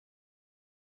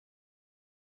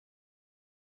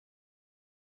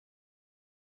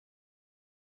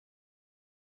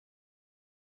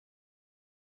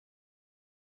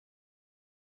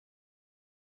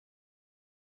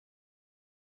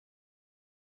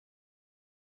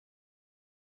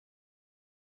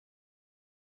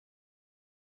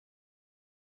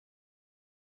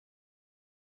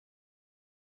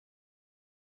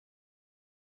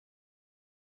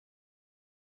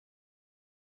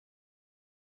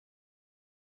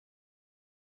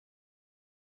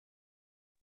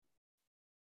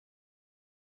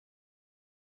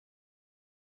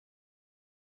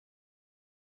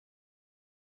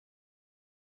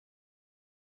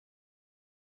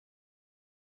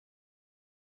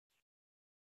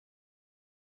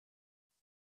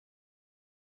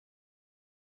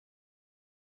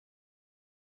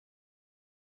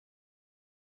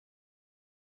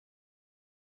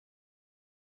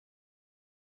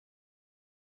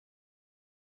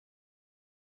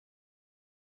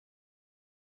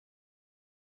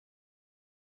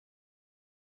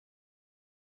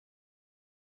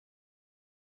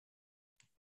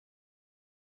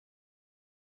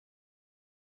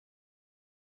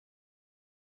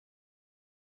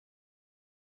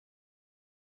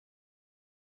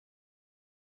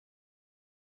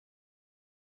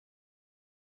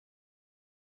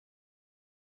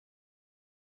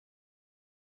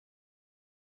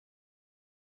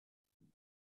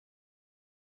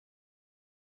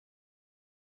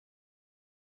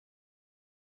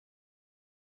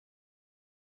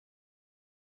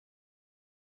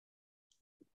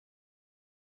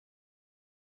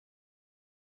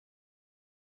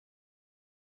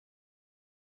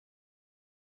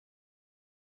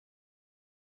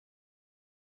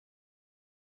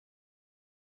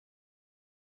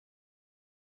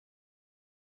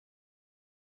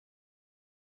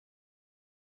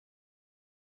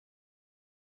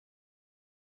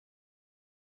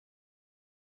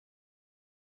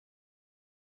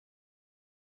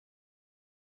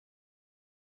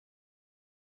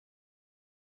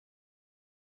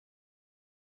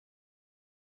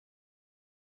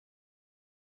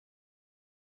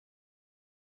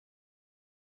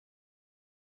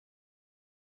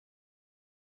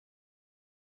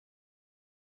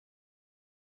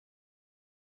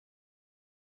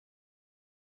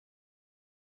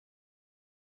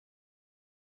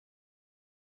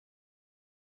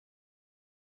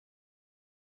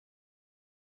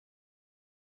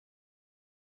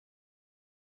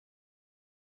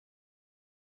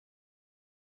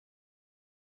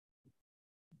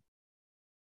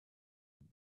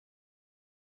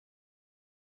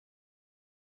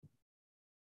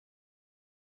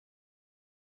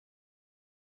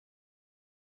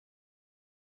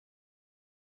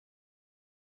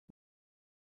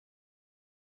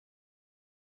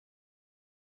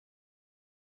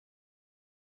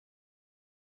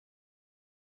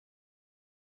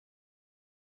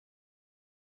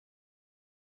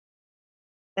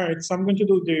All right, so I'm going to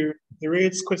do the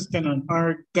rates question on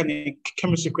organic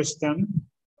chemistry question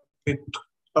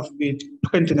of the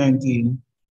 2019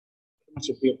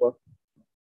 chemistry paper.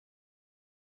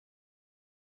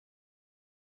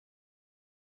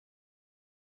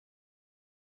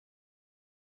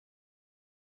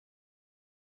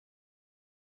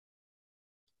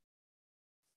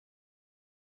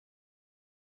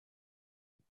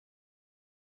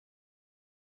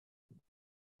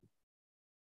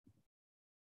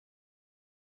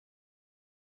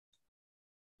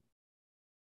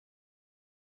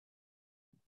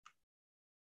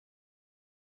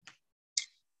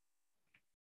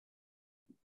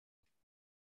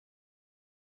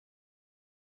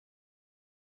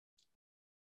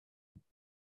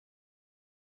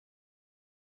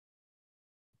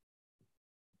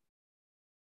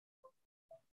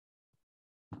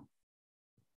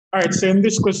 All right, so in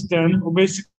this question, we're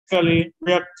basically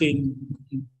reacting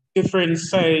different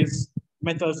size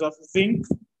metals of zinc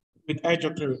with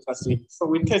hydrochloric acid. So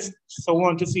we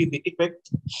want to see the effect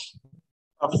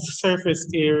of surface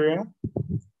area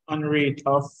and rate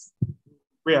of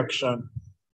reaction.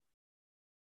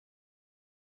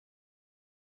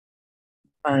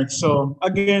 All right, so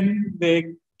again, they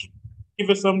give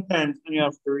us some time and you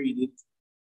have to read it.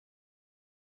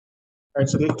 All right,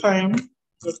 so the time,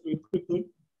 just read quickly.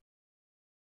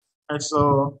 All right,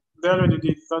 so they already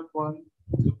did that one.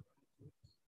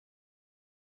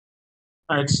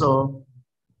 All right, so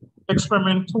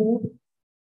experiment 2,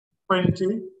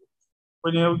 20,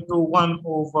 when you do 1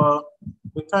 over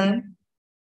the time.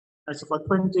 All right, so for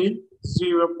 20,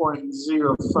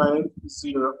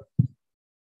 0.050.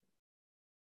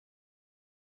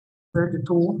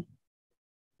 32,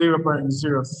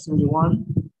 0.031,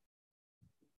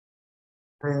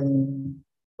 and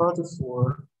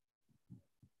 44,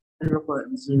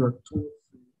 0.023,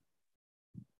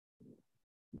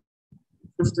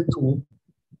 52,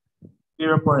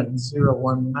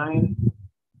 0.019,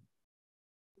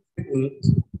 58,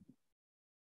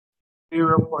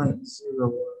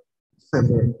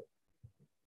 0.07.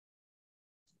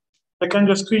 I can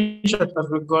just screenshot as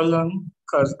we go along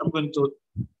because I'm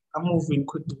moving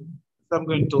quickly. So I'm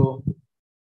going to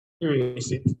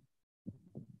erase it.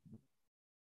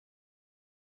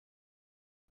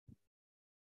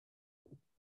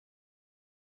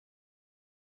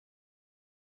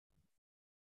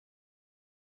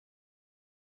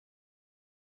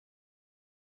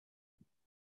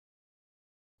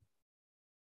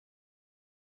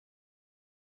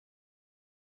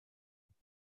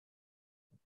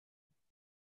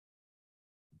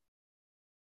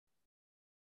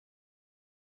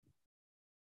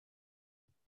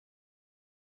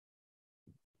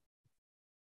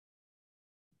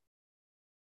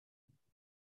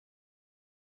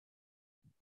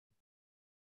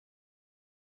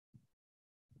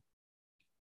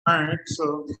 All right,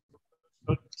 so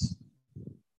all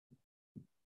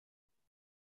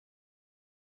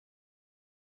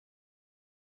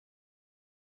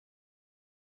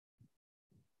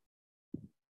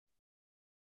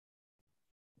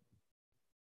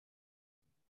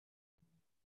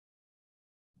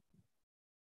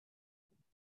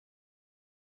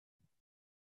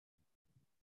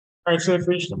right, so let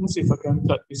me see if I can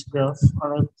plot this graph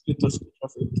or a little sketch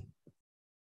of it.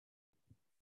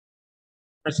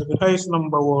 All right, so the highest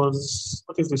number was,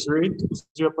 what is this rate? It's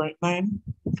 0.9.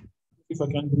 If I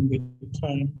can bring the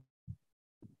time.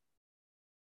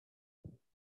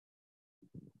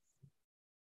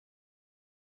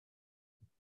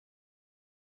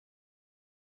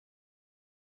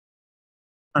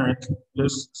 All right,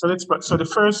 yes. So the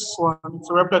first one,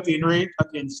 so we're plotting rate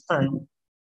against time.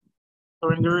 So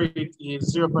when the rate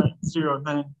is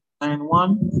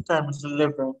 0.0991, the time is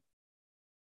 11.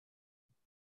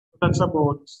 That's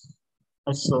about,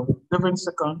 so 11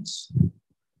 seconds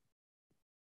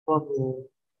for the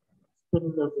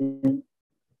 11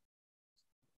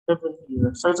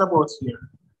 here. So it's about here.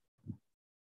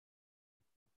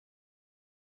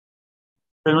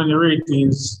 Then when the rate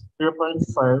is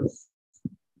 0.5,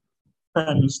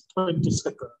 time is 20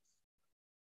 seconds.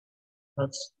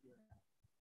 That's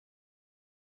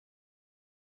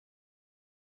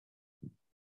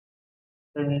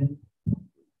and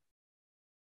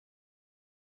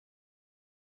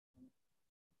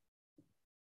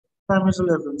time is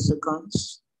 11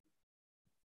 seconds.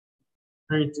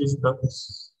 Rate is that.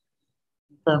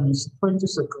 Time is 20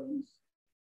 seconds.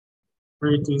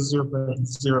 Rate is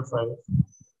 0.05.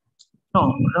 No,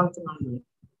 wrong thing.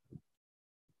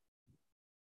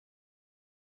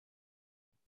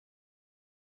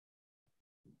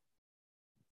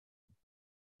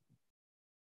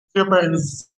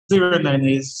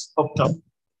 0.09 is up top.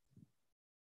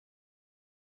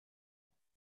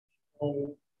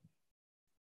 All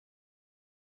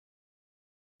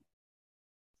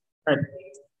right.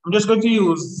 I'm just going to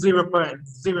use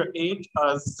 0.08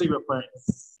 as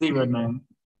 0.09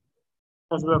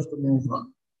 because we have to move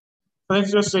on. So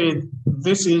let's just say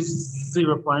this is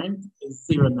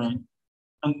 0.09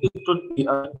 and it would be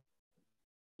at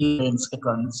 11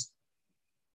 seconds.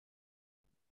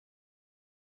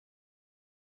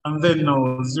 And then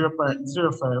now 0.05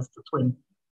 to 20.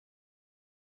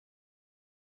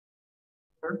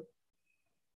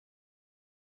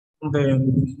 And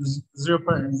then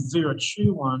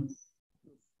 0.031 to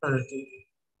 30.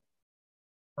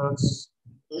 That's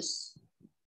this.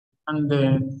 And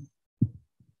then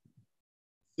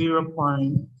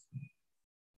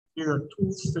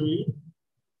 0.023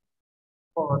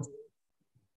 40.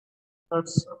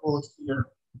 That's about here.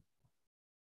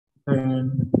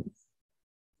 Then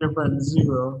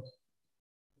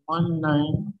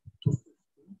 0.019 to 50.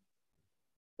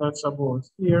 That's about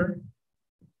here.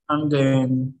 And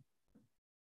then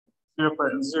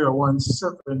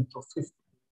 0.017 to 50.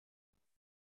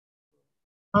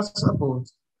 That's about.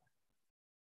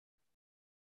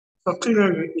 So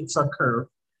clearly it's a curve.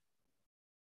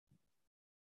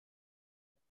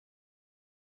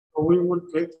 So we would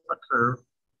get a curve.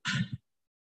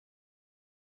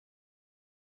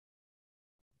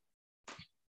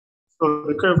 So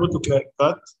the curve would look like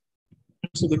that.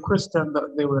 See the question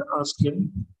that they were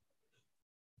asking.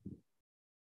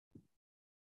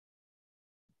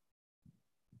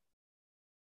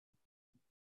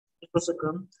 Just a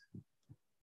second.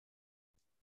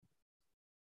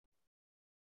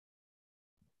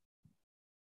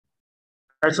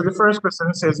 All right, so the first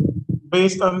question says,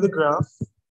 based on the graph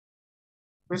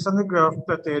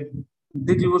plotted,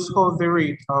 deduce how the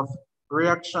rate of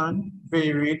reaction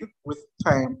varied with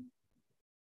time.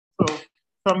 So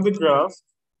from the graph,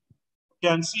 you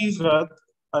can see that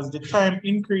as the time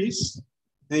increased,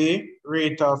 the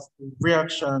rate of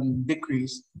reaction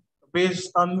decreased.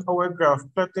 Based on our graph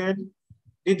plotted,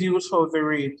 deduce how the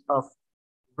rate of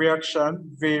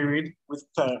reaction varied with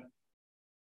time.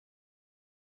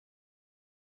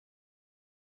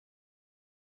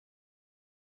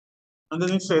 And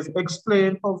then it says,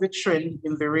 explain how the trend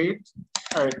in the rate.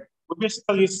 All right, we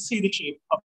basically see the shape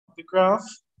of the graph,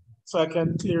 so I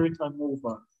can clear it and move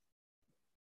on.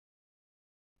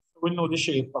 So we know the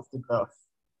shape of the graph.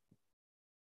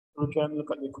 We can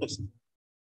look at the question.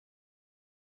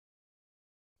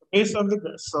 Based on the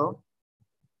graph, so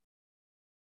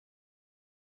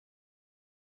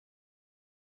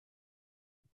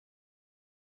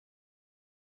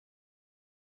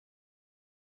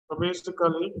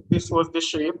basically, this was the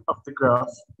shape of the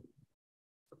graph.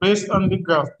 Based on the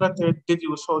graph plotted,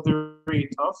 deduce how the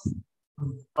rate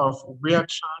of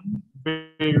reaction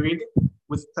varied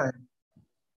with time.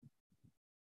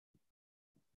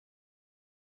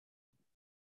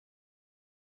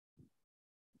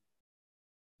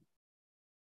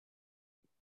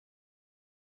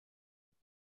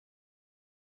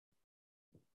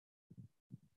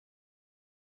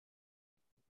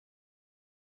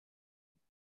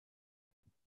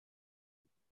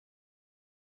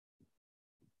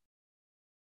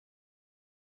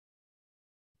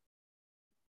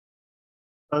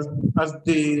 As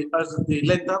the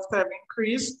length of time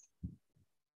increased,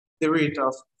 the rate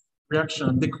of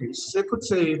reaction decreased. So you could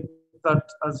say that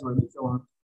as well if you want.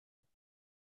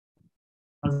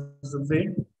 As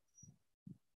the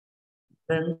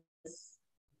length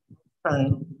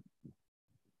time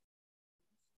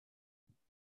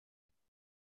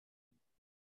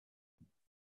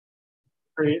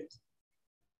rate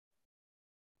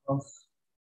of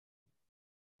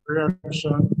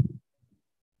reaction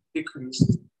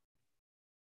decreased.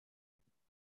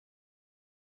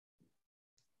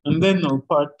 And then now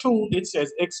part 2, it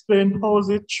says explain how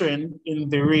the trend in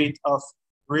the rate of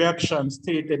reaction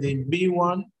stated in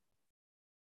B1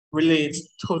 relates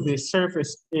to the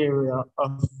surface area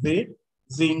of the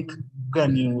zinc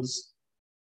granules.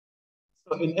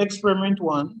 So in experiment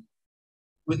 1,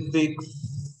 with the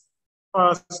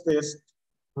fastest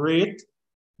rate,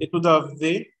 it would have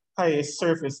the highest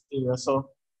surface area. So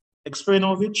explain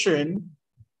how the trend,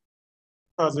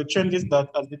 because the trend is that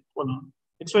as the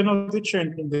explain how the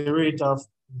trend in the rate of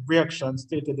reaction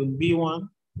stated in B1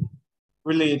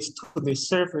 relates to the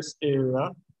surface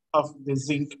area of the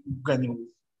zinc granules.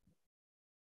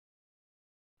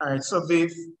 All right, so the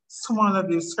smaller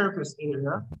the surface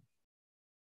area,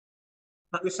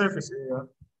 not the surface area,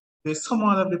 the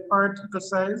smaller the particle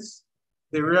size,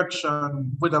 the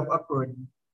reaction would have occurred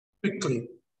quickly,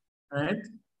 right?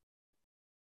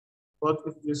 But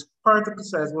if this particle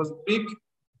size was big,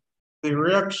 the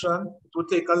reaction, it would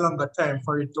take a longer time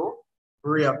for it to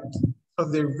react. So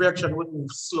the reaction would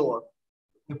move slower,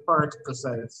 the particle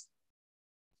size.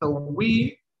 So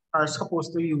we are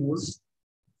supposed to use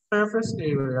surface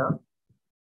area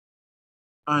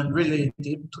and relate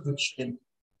it to the trend.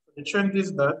 So the trend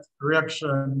is that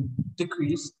reaction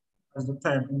decreased as the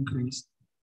time increased.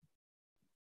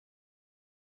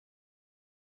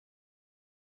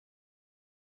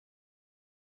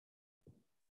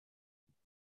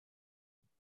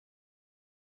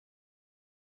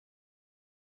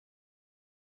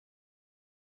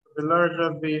 The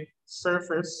larger the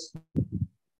surface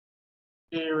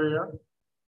area,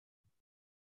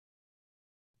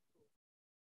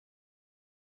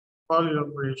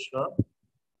 volume ratio,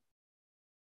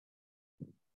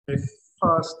 the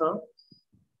faster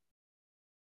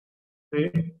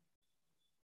the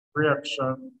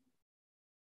reaction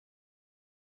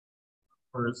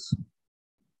occurs.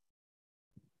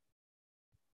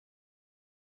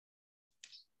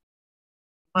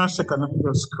 One second, let me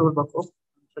just scroll back up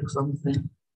and check something.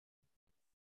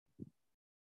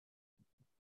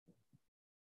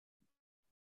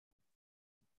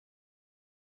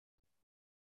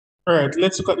 All right,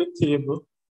 let's look at the table.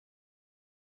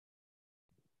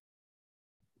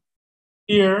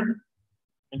 Here,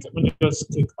 let me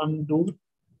just click undo.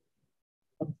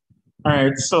 All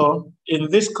right, so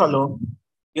in this column,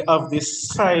 you have the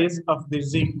size of the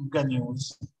zinc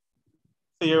granules.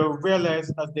 So you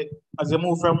realize as you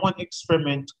move from one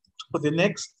experiment to the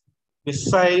next, the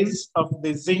size of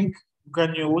the zinc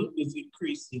granule is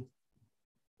increasing.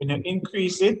 When you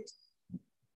increase it,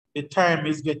 the time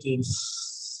is getting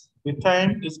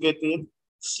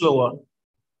slower.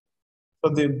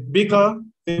 So the bigger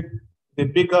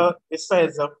the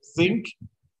size of zinc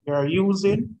you are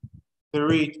using, the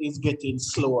rate is getting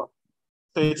slower.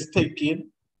 So it's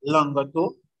taking longer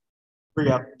to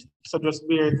react. So just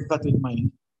bear that in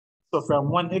mind. So from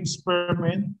one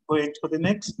experiment going to the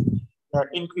next, you're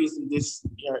increasing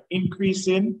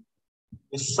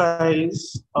the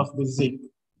size of the zinc.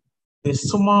 The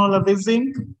smaller the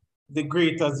zinc, the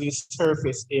greater the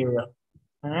surface area.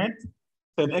 All right.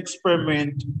 So in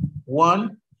experiment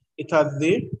 1, it has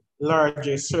the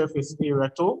largest surface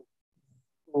area to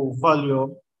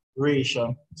volume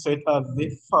ratio. So it has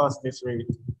the fastest rate.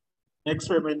 In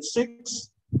experiment 6,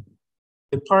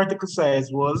 the particle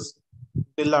size was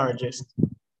the largest.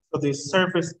 So the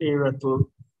surface area to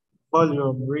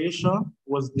volume ratio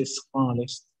was the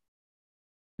smallest.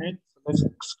 Right? So let's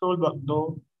scroll back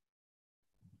down.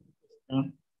 Yeah.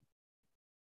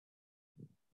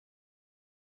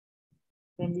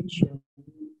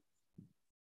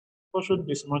 How should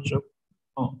this match up?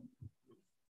 Oh.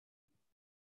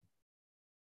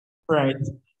 Right.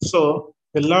 So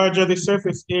the larger the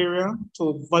surface area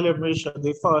to volume ratio,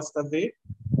 the faster the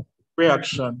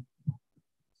reaction.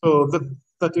 So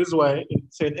that is why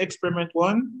it's in experiment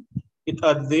 1, it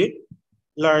had the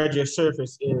largest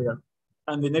surface area.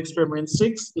 And in experiment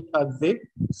 6, it had the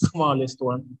smallest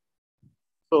one.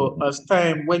 So as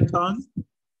time went on,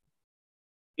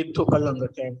 it took a longer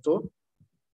time to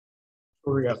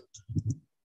react.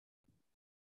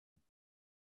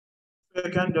 So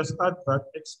you can just add that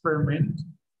experiment.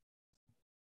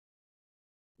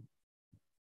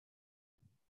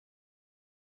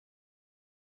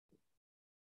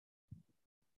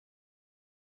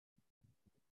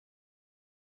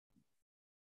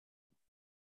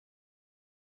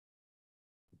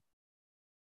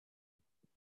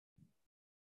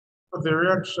 So the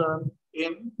reaction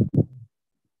in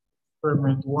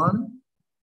experiment 1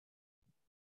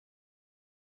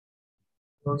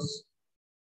 was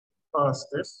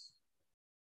fastest.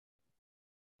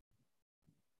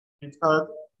 It had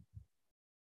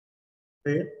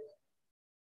the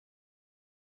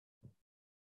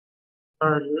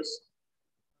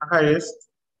highest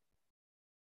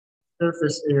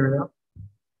surface area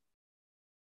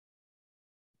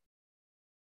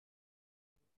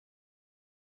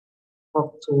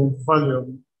up to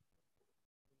volume.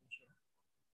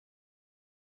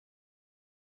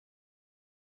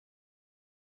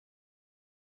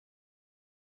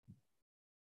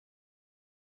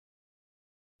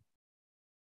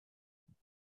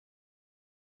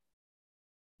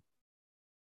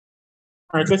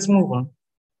 All right, let's move on.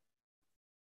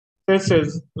 So it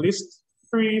says list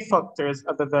 3 factors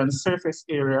other than surface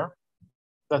area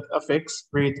that affects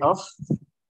rate of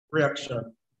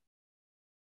reaction.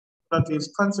 That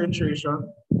is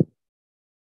concentration,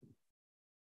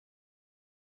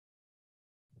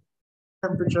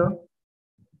 temperature,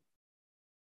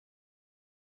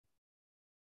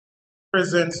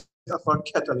 presence of a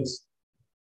catalyst.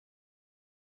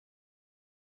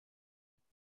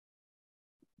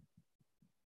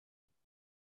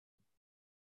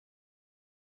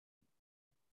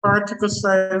 particle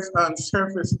size and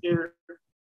surface area.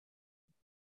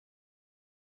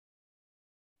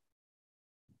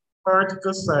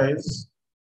 Particle size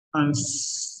and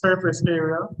surface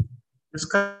area is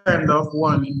kind of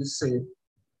one in the same.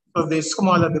 So the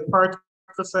smaller the particle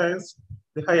size,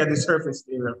 the higher the surface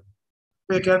area.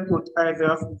 They can put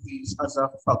either of these as a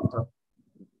factor.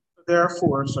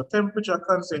 Therefore, so temperature,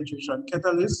 concentration,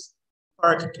 catalyst,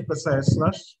 particle size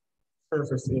slash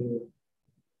surface area.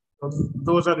 So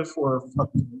those are the four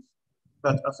factors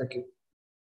that affect it.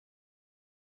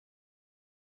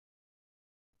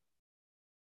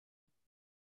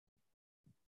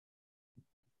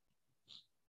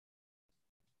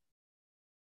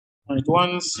 All right,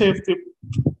 one safety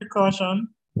precaution,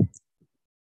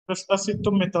 just acid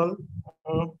to metal,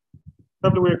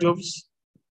 probably wear gloves.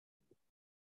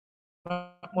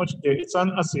 Not much there. It's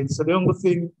an acid, so the only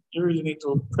thing you really need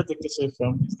to protect yourself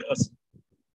from is the acid.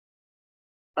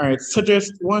 All right,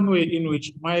 suggest one way in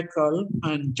which Michael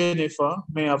and Jennifer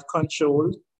may have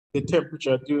controlled the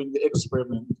temperature during the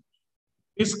experiment.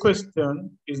 This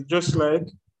question is just like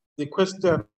the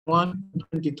question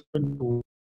 122,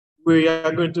 where you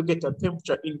are going to get a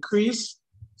temperature increase.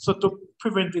 So to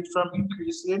prevent it from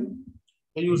increasing,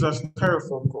 they use a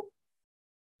styrofoam cup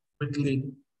with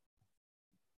lid.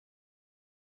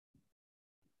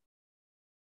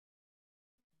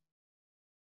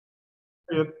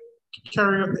 You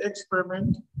carry out the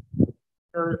experiment,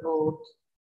 carry out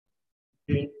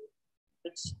the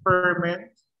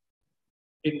experiment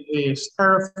in a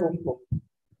styrofoam cup.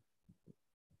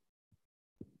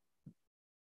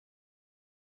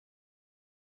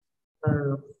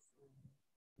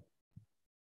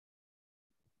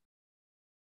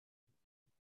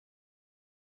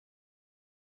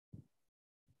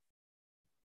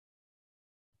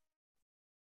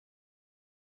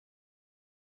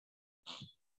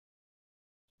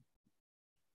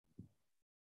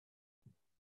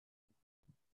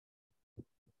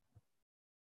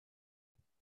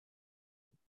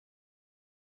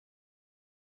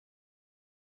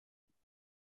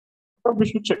 Probably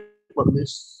should check about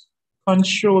this.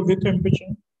 Control the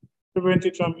temperature, prevent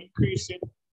it from increasing.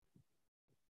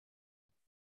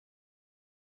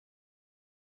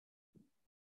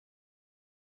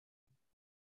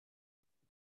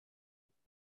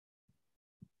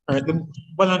 All right, the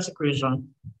balance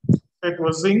equation. It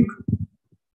was zinc,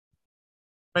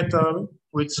 metal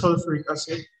with sulfuric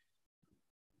acid.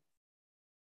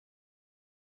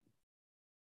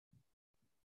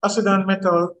 Acid and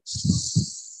metal,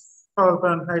 sulfur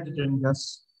and hydrogen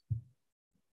gas.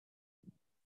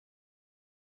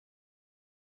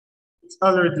 It's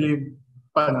already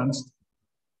balanced.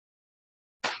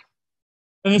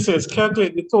 Then it says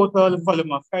calculate the total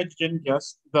volume of hydrogen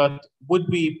gas that would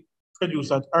be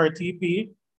produced at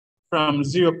RTP from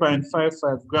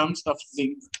 0.55 grams of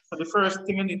zinc. So the first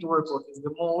thing you need to work out is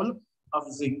the mole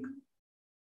of zinc.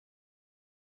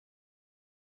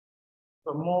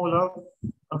 So mole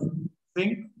of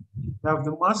zinc, you have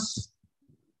the mass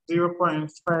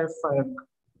 0.55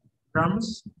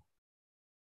 grams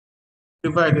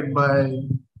divided by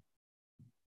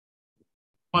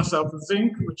mass of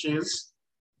zinc, which is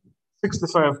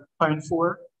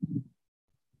 65.4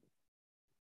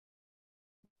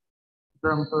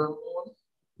 gram per mole.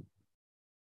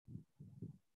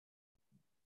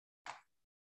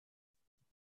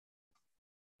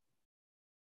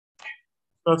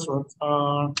 That's what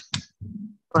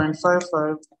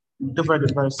 0.55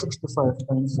 divided by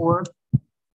 65.4.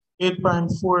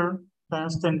 8.4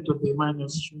 times 10 to the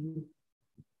minus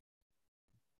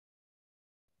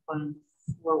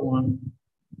 3.41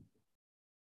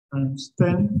 times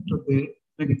 10 to the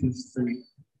negative 3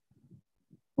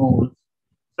 moles.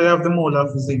 So you have the mole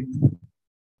of zinc.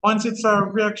 Once it's a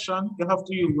reaction, you have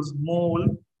to use mole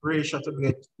ratio to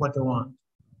get what you want.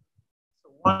 So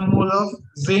 1 mole of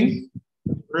zinc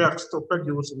reacts to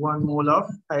produce 1 mole of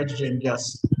hydrogen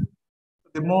gas.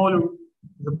 The mole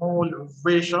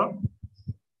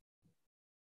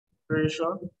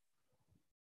ratio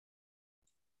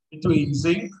between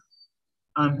zinc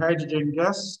and hydrogen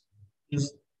gas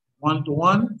is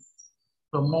 1:1.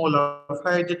 So mole of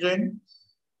hydrogen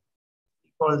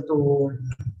equal to,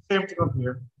 same thing up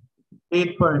here,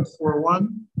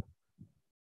 8.41.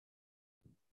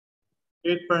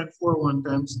 8.41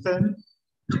 times 10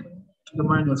 to the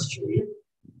minus 3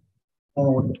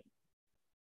 mole.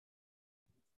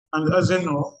 And as you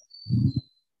know,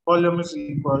 volume is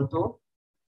equal to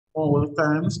mole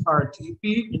times RTP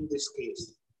in this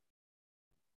case.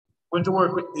 When to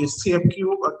work with the CM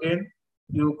cube again,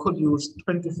 you could use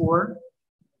 24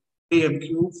 AM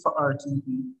cube for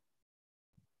RTP.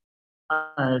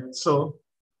 All right, so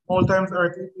Mole times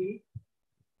RTP,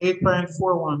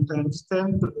 8.41 times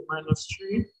 10 to the minus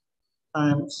 3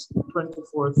 times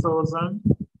 24,000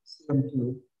 cm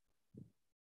cube.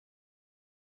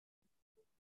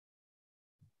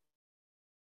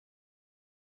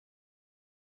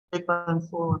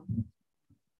 8.4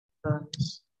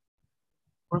 times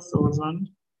 4,000,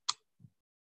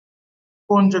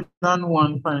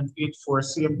 401.84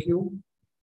 cm cube,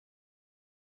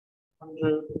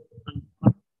 100.4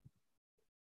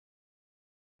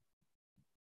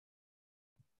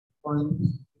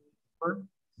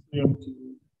 cm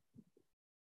cube.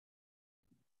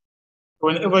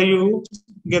 Whenever you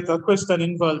get a question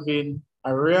involving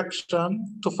a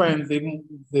reaction to find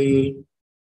the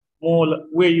mole,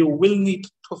 where you will need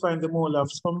to find the mole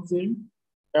of something,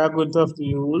 you are going to have to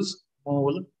use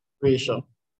mole ratio.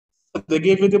 So they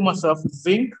give you the mass of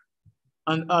zinc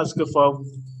and ask you for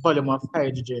volume of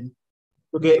hydrogen.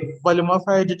 To get volume of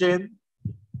hydrogen,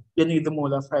 you need the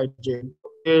mole of hydrogen.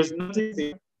 There's nothing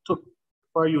there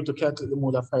for you to calculate the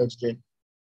mole of hydrogen.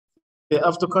 They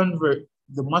have to convert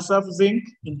the mass of zinc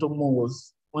into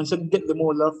moles. Once you get the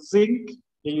mole of zinc,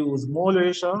 you use mole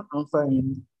ratio and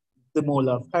find the mole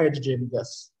of hydrogen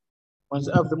gas. Once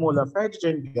you have the mole of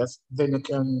hydrogen gas, then you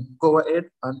can go ahead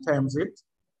and times it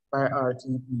by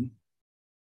RTP.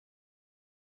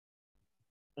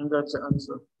 And that's the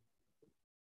answer.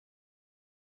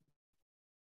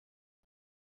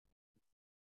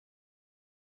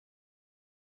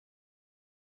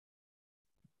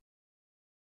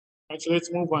 Actually,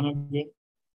 let's move on again.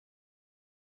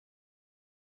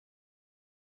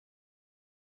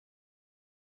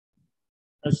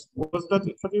 Was that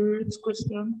it for the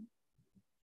question?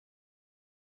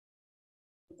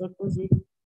 That was it.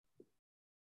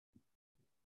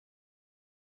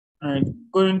 All right,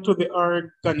 going to the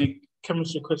organic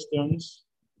chemistry questions.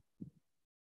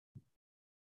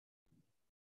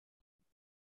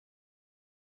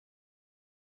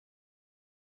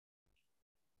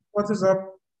 What is a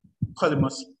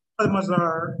polymers? Polymers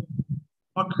are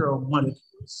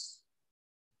macromolecules.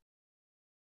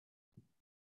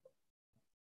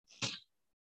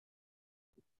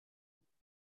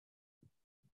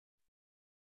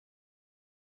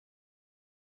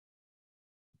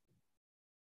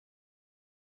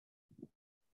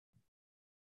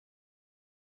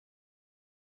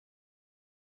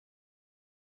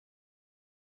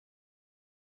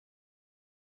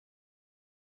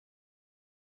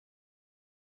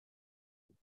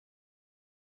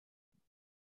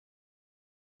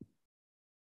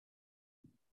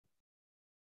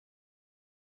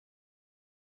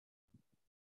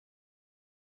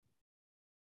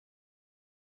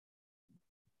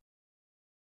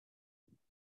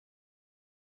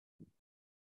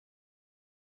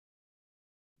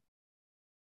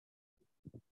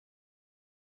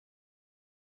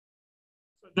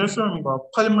 Just remember,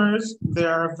 polymers, they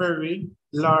are very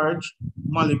large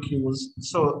molecules.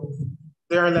 So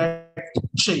they are like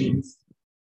chains,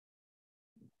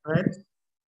 right?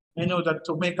 You know that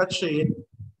to make a chain,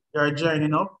 you are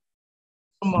joining up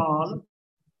small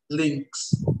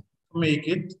links to make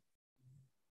it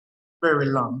very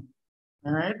long,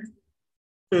 all right?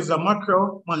 So it's a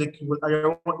macro molecule.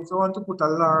 If you want to put a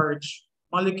large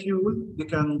molecule, you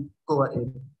can go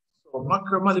ahead. So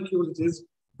macro molecule, it is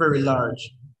very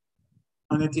large.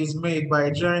 And it is made by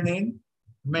joining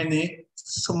many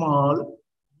small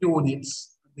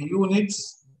units. The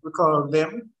units, we call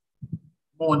them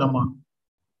monomer,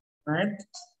 right?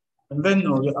 And then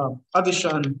now you have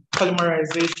addition,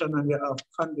 polymerization, and you have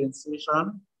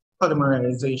condensation,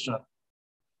 polymerization.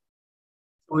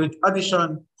 With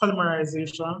addition,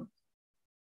 polymerization,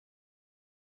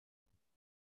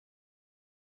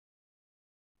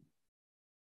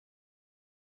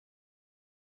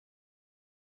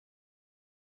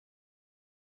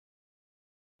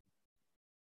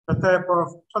 the type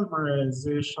of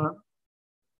polymerization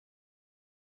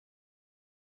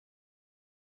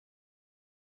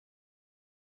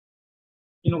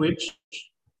in which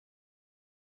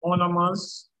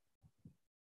monomers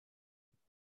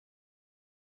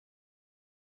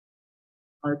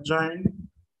are joined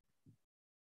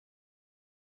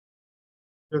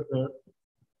together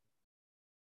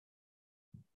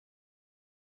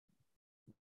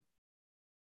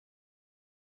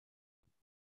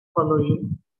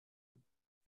following,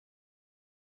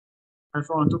 if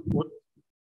I want to put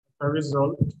a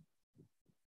result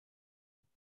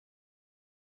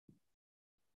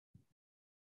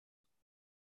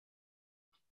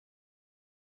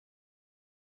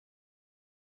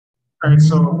right,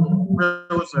 so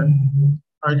frozen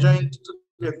are joined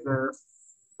together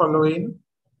following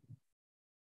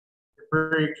the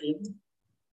breaking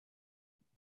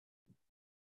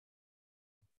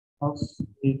of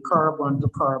a carbon to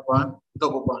carbon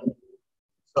double bond.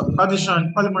 So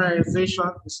addition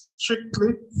polymerization is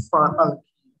strictly for alkenes.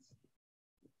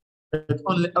 It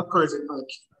only occurs in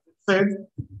alkenes. As it said,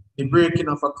 the breaking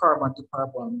of a carbon to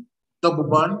carbon double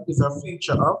bond is a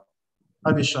feature of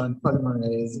addition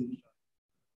polymerization.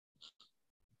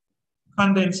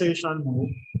 Condensation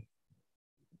mode.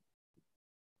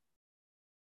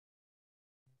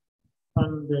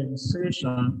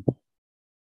 Condensation.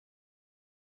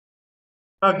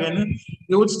 Again,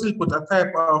 you would still put a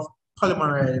type of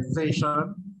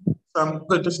polymerization. So I'm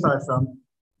going to start from.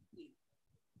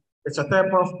 It's a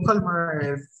type of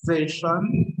polymerization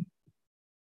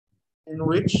in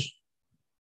which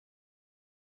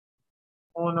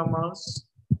monomers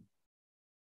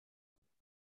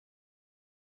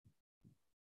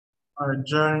are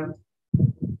joined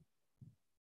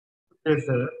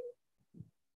together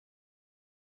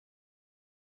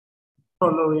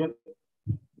following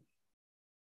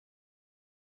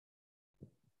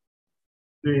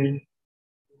the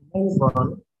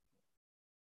removal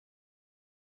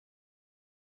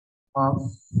of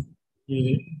a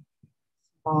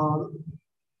small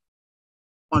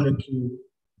molecule,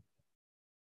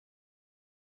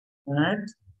 right?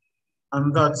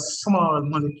 And that small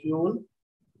molecule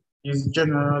is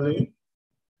generally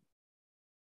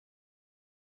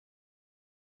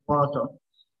water.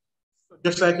 So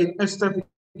just like in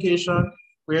esterification,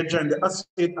 we join the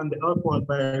acid and the alcohol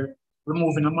by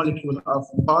removing a molecule of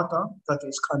water, that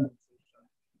is condensation.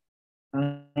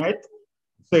 Right?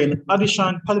 So in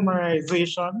addition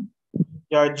polymerization,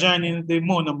 you are joining the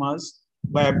monomers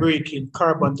by breaking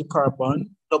carbon to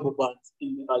carbon double bonds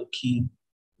in the alkene.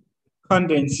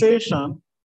 Condensation,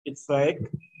 it's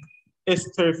like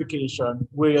esterification,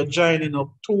 where you're joining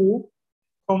up two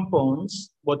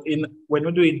compounds, but when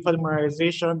we're doing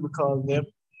polymerization, we call them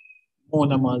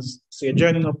monomers. So you're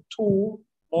joining up two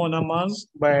monomers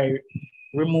by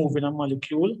removing a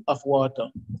molecule of water.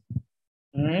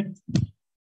 All right.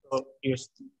 So yes,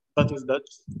 that is that.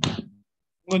 I'm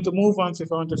going to move on. So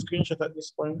if I want to screenshot at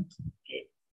this point. Okay.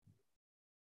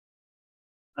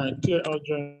 All right, clear our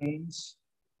joins.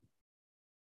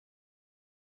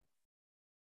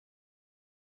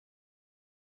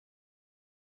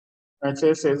 All right, so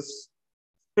it says,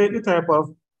 state the type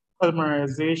of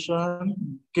polymerization.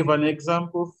 Give an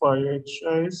example for your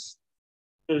choice.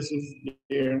 This is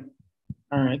here.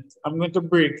 All right, I'm going to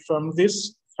break from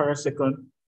this for a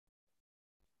second.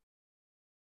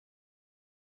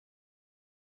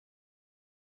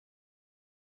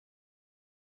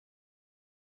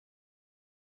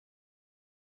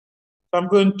 I'm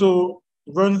going to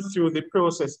run through the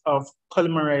process of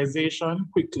polymerization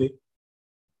quickly,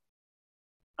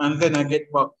 and then I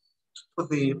get back to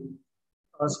the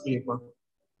first paper.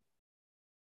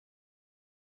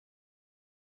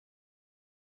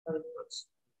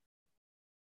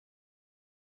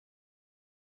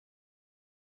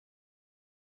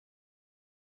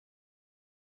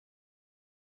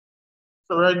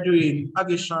 So we're doing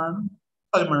addition,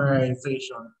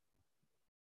 polymerization.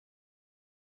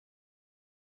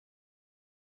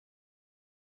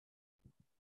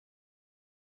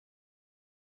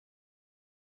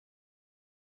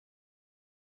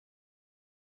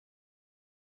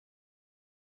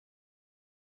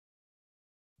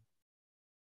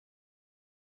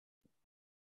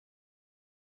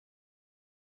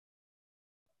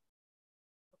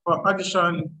 For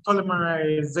addition,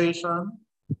 polymerization,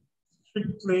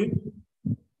 strictly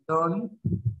done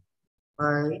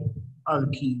by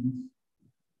alkenes.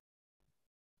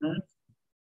 Okay.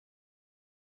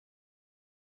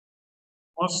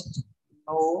 Must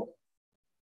know,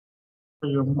 so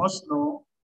you must know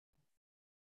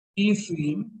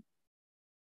ethene,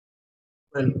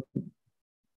 well, you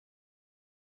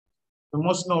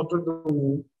must know to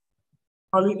do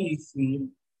polyethene,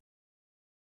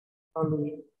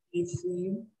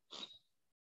 polyethene,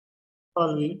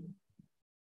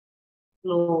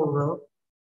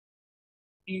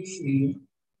 polychloroethene,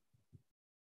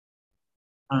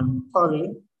 and poly.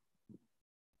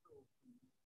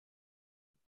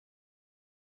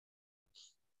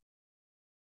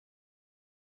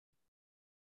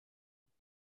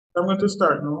 I'm going to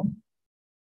start now.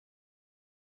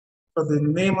 So the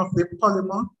name of the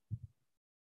polymer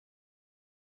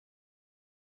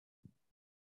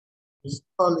is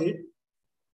poly. I'm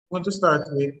going to start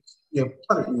with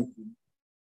polyethene.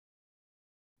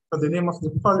 So the name of the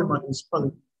polymer is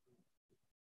poly.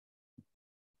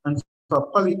 And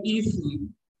for polyethene,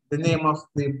 the name of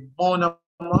the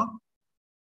monomer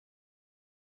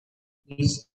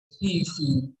is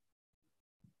ethene.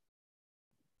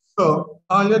 So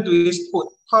all you do is put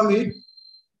poly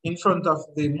in front of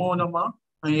the monomer,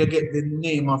 and you get the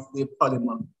name of the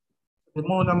polymer. The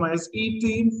monomer is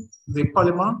ethene, the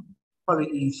polymer,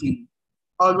 polyethene.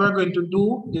 All we're going to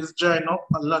do is join up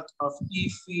a lot of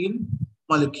ethene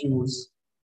molecules.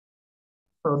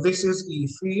 So this is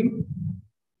ethene.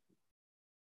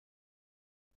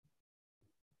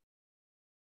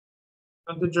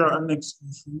 I'm going to draw a next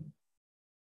ethene.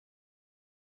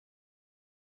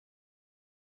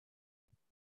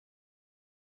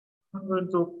 I'm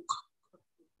going to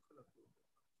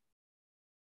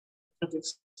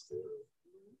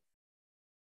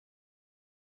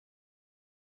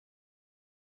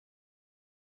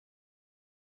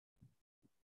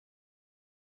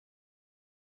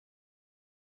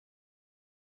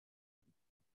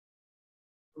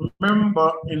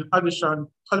remember, in addition,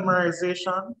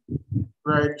 polymerization,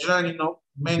 we're joining up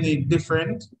many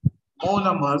different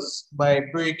monomers by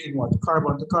breaking what?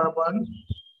 Carbon to carbon,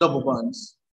 double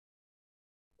bonds.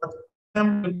 But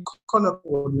I'm going to color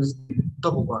code is the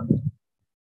double bond.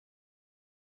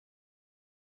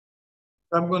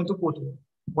 I'm going to put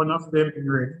one of them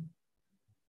in red.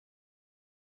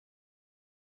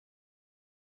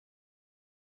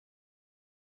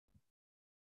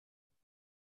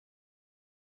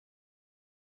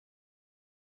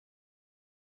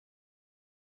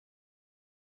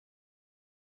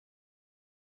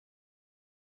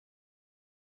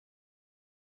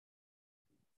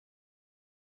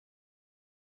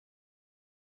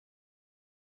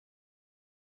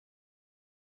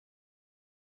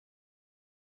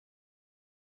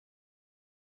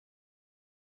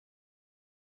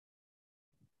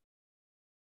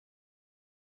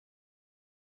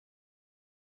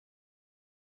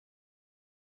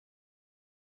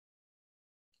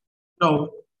 Now,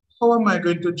 how am I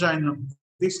going to join up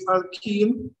this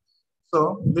alkene?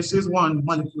 So this is one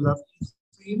molecule of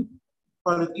ethene,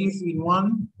 call it ethene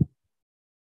 1,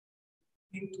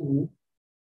 ethene 2,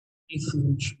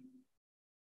 ethene 3.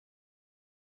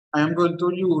 I am going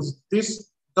to use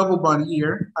this double bond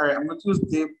here. All right, I'm going to use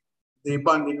the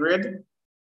bond in red.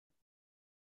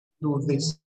 Do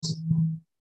this.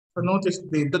 So notice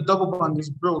the double bond is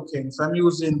broken. So I'm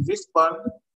using this bond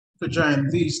to join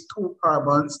these two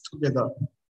carbons together.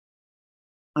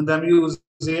 And I'm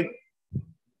using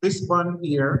this bond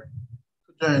here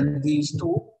to join these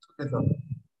two together.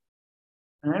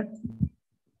 All right?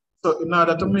 So in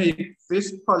order to make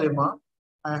this polymer,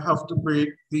 I have to break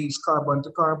these carbon to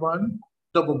carbon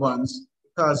double bonds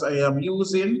because I am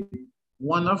using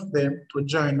one of them to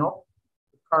join up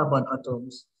the carbon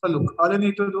atoms. So look, all I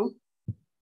need to do,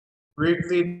 break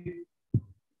the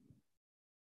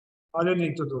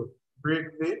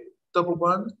double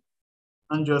bond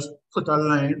and just put a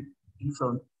line in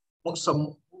front. So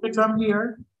move it from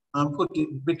here and put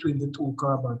it between the two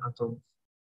carbon atoms.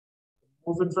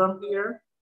 Move it from here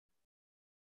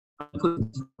and put it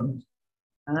in front.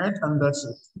 All right, and that's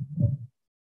it.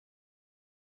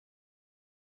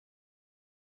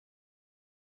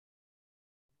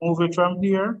 Move it from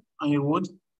here and you would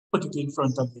put it in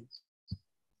front of it.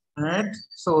 All right,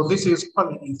 so this is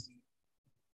polyethene.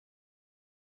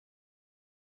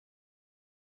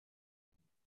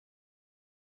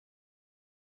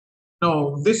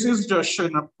 Now, this is just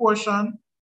showing a portion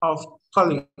of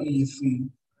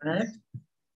polyethene, right?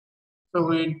 So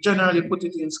we generally put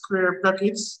it in square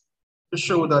brackets to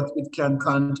show that it can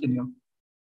continue.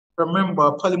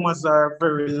 Remember, polymers are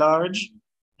very large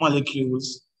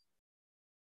molecules.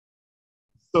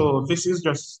 So this is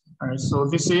just, all right, so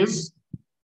this is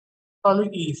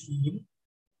polyethene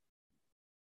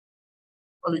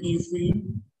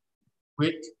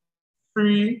with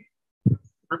 3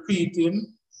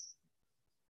 repeating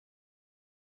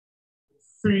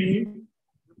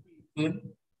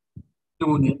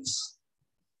units.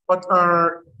 What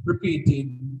are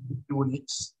repeating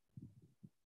units?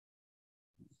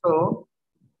 So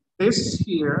this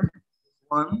here is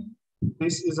one,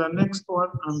 this is the next one,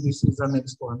 and this is the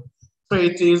next one. So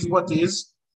it is what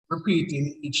is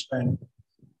repeating each time.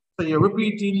 So your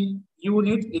repeating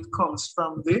unit, it comes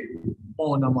from the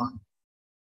monomer.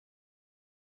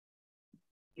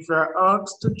 If you are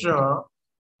asked to draw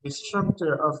the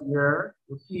structure of your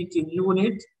repeating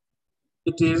unit,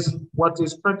 it is what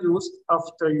is produced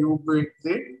after you break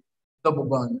the double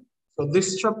bond. So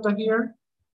this structure here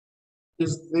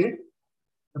is the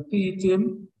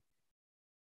repeating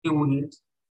unit.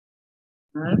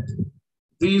 Right?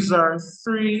 These are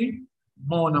 3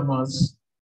 monomers.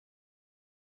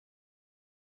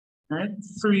 Right?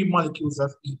 3 molecules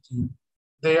of ethene.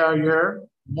 They are your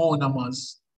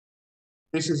monomers.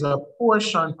 This is a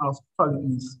portion of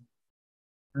polyethene.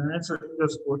 All right, so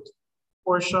just put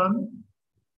portion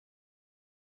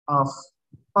of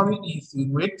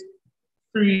polyethene with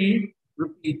 3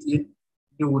 repeating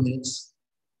units.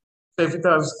 So if it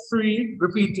has 3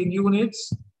 repeating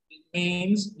units, it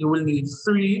means you will need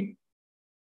 3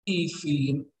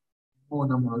 ethene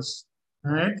monomers,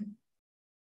 right?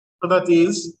 So that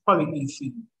is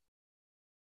polyethene.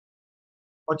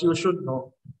 What you should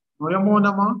know your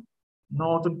monomer,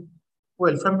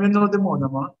 well, from you know the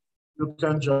monomer, you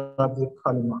can draw the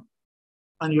polymer.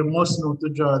 And you must know to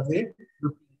draw the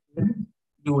repeating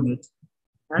unit,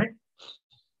 right?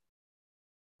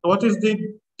 So what is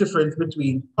the difference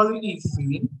between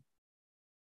polyethene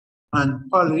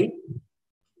and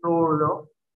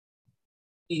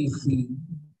polychloroethene?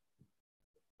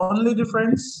 Only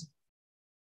difference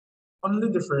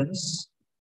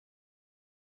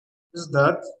is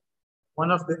that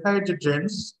one of the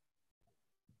hydrogens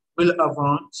will have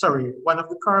one of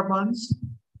the carbons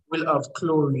will have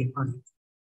chlorine on it.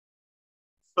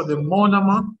 So the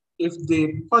monomer, if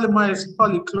the polymer is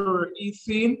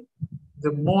polychloroethene, the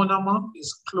monomer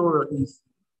is chloroethene. So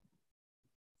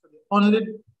the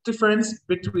only difference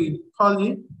between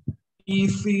polyethene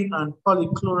and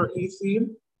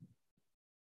polychloroethene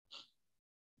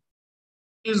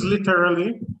is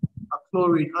literally a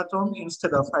chlorine atom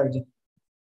instead of hydrogen.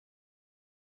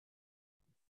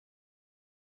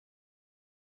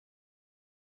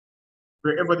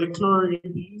 Wherever the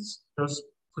chlorine is, just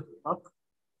put it up.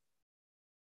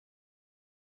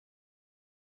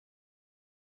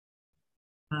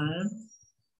 And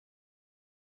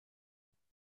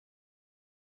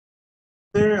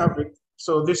there you have it.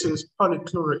 So this is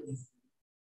polychloroethene.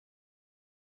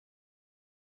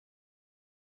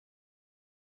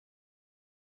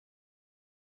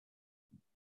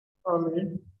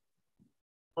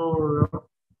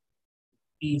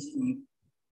 Polychloroethene.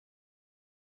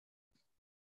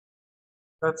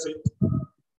 That's it.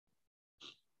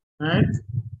 Right?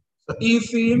 So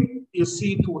ethene is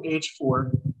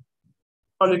C2H4.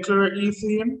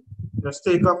 Polychloroethene, just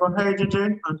take off a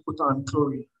hydrogen and put on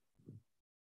chlorine,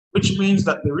 which means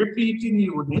that the repeating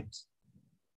unit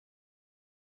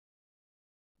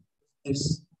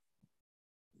is,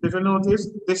 if you notice,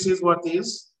 this is what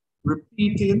is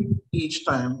repeating each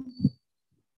time.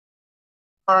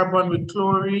 Carbon with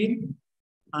chlorine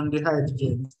and the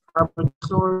hydrogen. Carbon with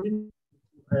chlorine,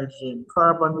 2 hydrogen.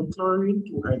 Carbon with chlorine,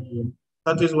 2 hydrogen.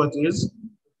 That is what is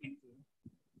repeating.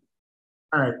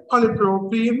 All right,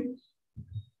 polypropene.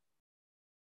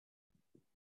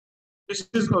 This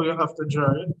is how you have to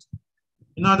draw it.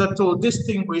 In order to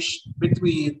distinguish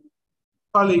between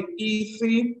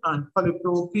polyethene and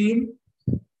polypropene,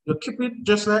 you keep it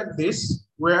just like this.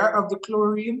 Where I have the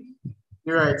chlorine,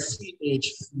 you write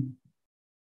CH3.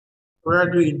 We are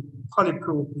doing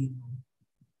polypropene.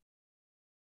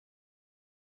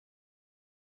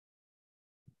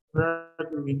 We are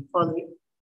doing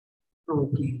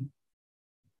polypropene.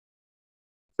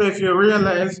 So if you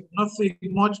realize nothing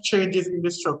much changes in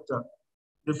the structure.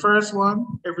 The first one,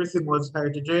 everything was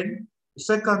hydrogen. The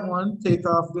second one, take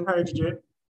off the hydrogen,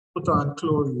 put on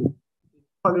chlorine.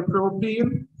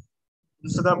 Polypropene,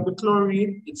 instead of the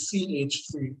chlorine, it's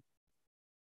CH3.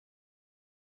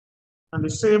 And the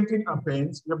same thing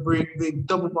happens, you break the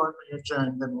double bond when you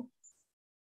join them up.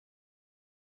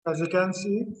 As you can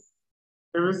see,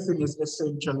 everything is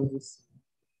essentially the same.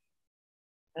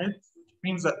 Right? Which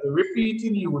means that the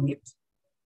repeating unit is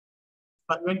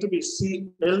not going to be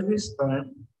Cl this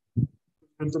time,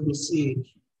 it's going to be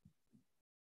CH.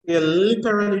 You're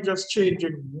literally just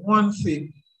changing one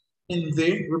thing in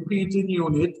the repeating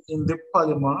unit, in the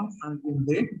polymer, and in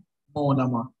the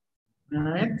monomer. All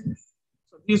right?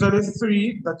 So these are the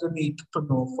 3 that you need to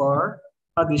know for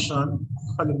addition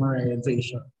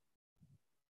polymerization.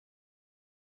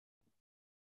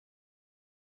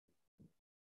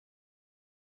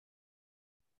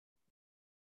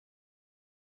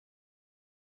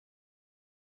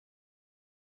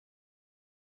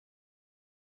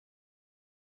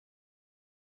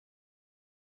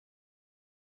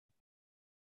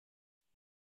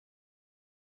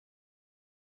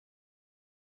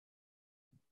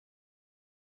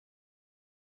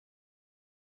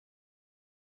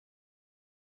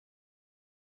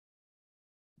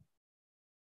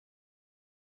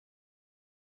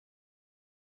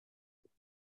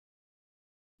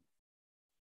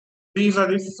 These are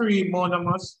the 3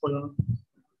 monomers.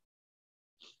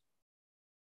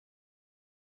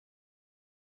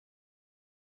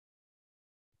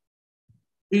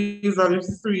 These are the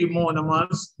 3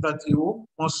 monomers that you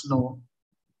must know.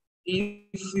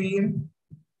 Ethene,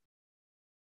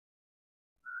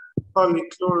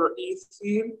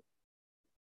 polychloroethene.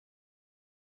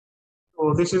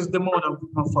 So this is the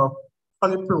monomer for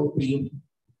polypropene.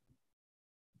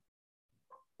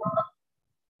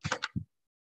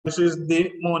 this is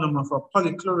the monomer for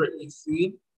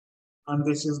polychloroethene, and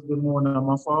this is the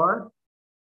monomer for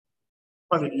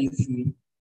polyethene.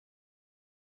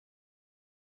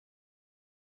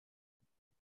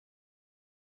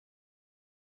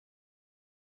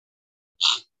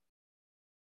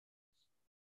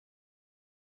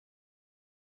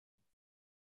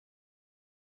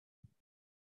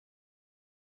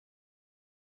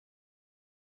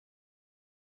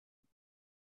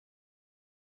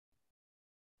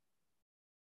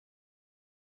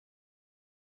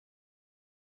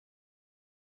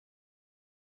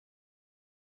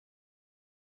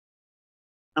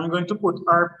 I'm going to put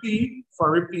RP for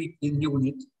repeat in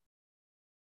unit.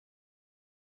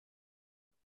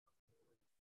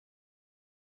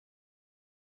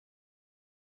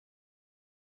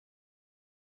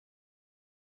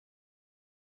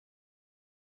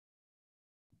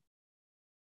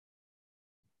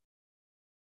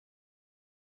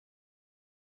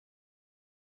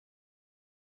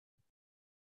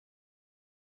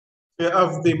 We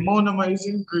have the monomer is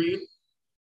in green.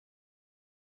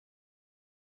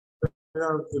 We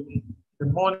have the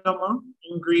monomer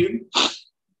in green,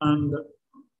 and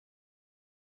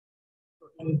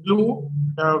in blue,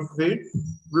 we have the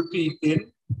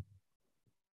repeating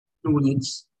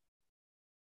units.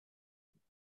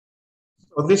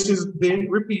 So this is the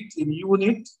repeating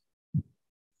unit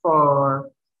for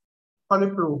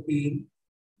polypropene.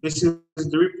 This is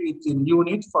the repeating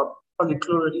unit for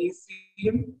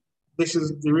polychloroethene. This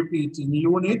is the repeating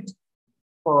unit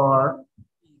for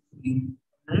ethene.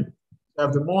 Right? We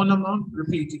have the monomer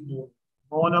repeating unit.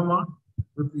 Monomer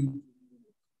repeating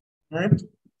unit. Right?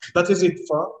 That is it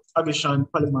for addition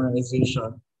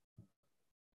polymerization.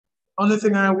 Only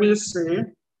thing I will say,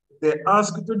 they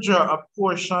ask you to draw a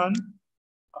portion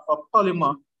of a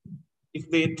polymer. If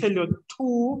they tell you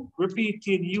 2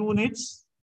 repeating units,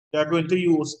 they're going to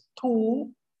use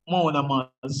 2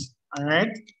 monomers. All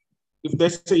right? If they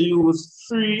say use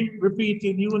 3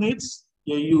 repeating units,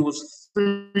 you use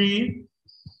 3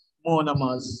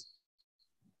 monomers.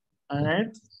 All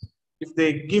right? If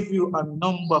they give you a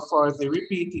number for the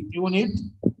repeating unit,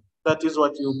 that is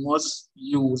what you must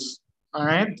use. All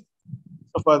right?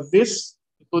 So for this,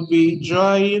 it would be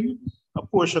drawing a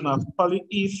portion of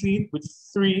polyethene with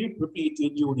 3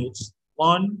 repeating units.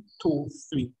 1, 2,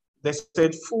 3. They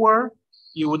said 4,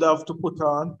 you would have to put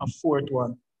on a 4th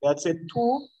one. They said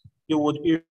 2, you would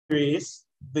erase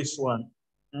this one.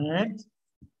 All right?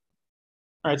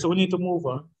 All right, so we need to move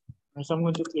on. So I'm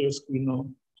going to clear the screen now.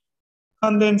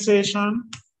 Condensation.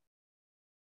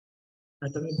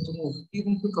 Right, I need to move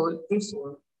even quicker with this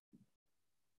one.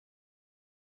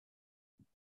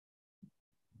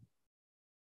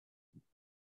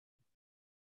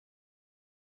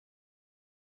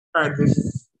 All right,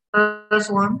 this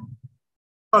first one,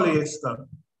 polyester.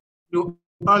 You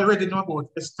already know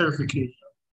about esterification.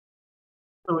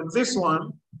 So with this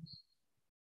one,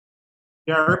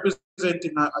 you are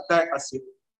representing a diacid.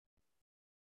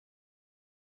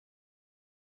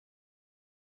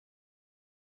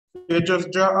 You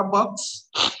just draw a box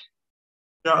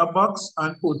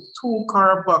and put 2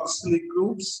 carboxylic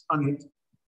groups on it.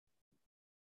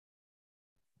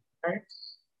 Right?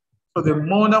 So the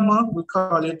monomer, we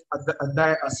call it a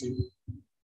diacid.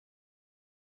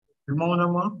 The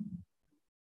monomer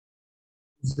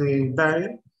is the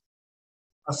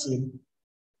diacid.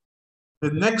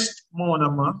 The next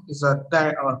monomer is a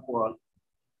dialcohol.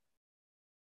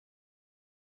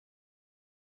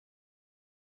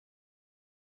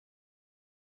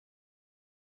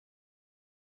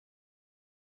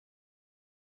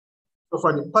 So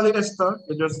for the polyester,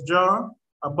 you just draw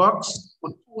a box,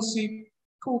 put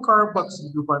 2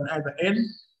 carboxyl group on either end,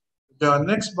 draw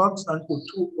next box and put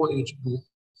 2 OH group.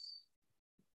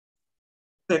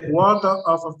 Take water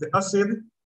off of the acid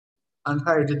and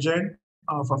hydrogen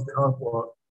off of the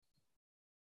alcohol.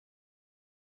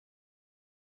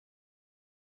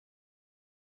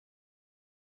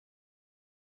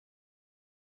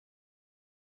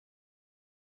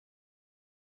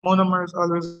 Monomers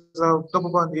always have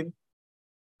double bonding.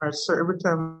 Right, so every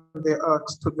time they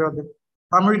ask to draw the,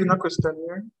 I'm reading a question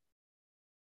here.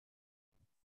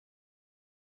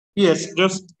 Yes,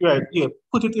 just right, yeah,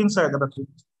 put it inside the bucket.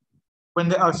 When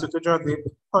they ask you to draw the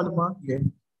polymer, yeah.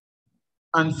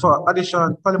 And for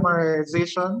addition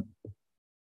polymerization,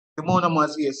 the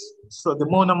monomers, yes. So the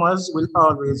monomers will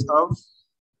always have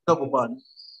double bond.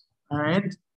 All right.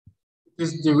 It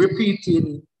is the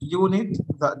repeating unit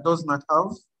that does not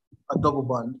have a double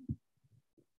bond.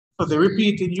 So the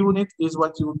repeating unit is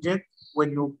what you get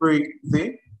when you break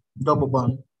the double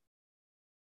bond.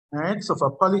 All right. So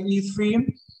for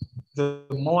polyethene, the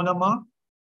monomer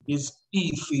is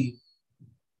ethy.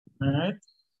 All right.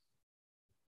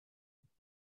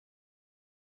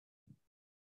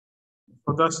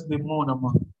 So that's the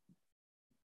monomer.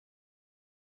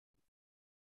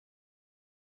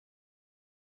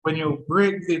 When you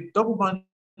break the double bond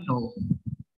now,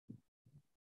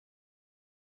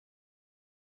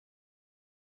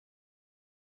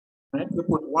 right, you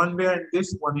put one behind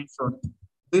this, one in front.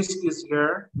 This is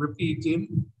your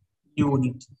repeating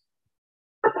unit.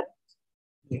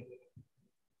 Okay.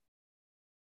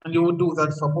 And you would do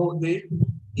that for both the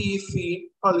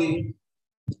ethene,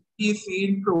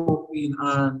 ethene, propene,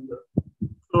 and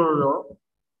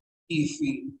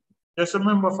chloroethene. Just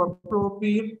remember for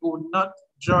propene, do not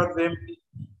draw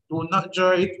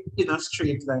it in a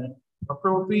straight line. For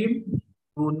propene,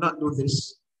 do not do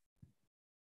this.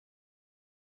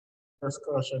 Just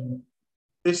caution.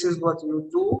 This is what you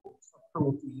do for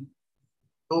propene.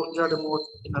 Don't draw them out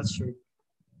in a straight.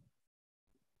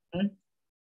 Okay?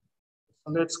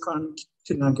 So let's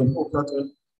continue again. Hope that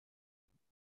will.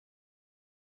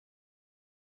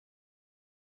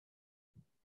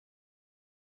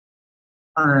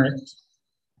 All right.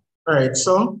 All right.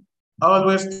 So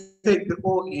always take the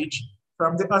OH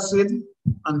from the acid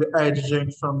and the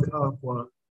hydrogen from the alcohol.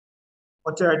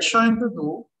 What you are trying to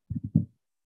do,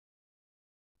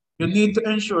 you need to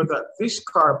ensure that this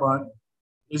carbon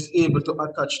is able to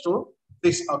attach to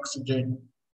this oxygen,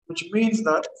 which means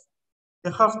that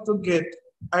you have to get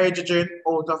hydrogen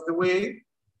out of the way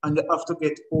and you have to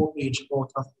get OH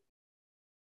out of it.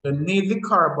 You need the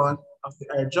carbon of the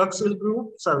hydroxyl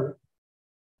group,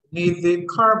 need the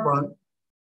carbon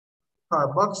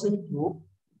carboxyl group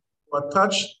to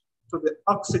attach to the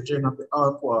oxygen of the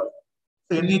alcohol.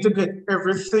 So you need to get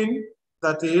everything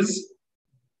that is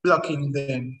blocking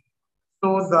them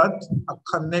so that a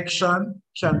connection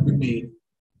can be made.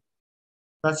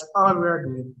 That's all we're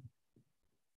doing.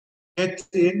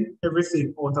 Getting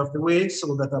everything out of the way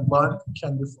so that a bond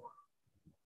can be formed.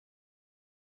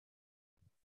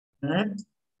 All right?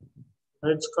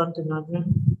 Let's continue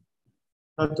again.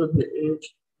 That would be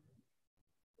H,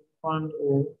 bond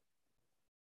O,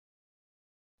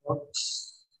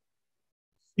 ox,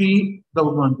 C,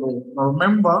 double bond O. Now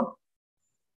remember,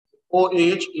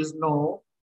 OH is no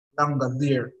longer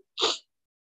there.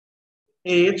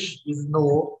 H is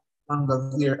no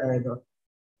longer there either.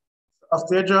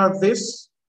 After you draw this,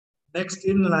 next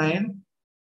in line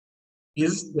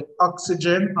is the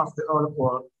oxygen of the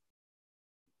alcohol.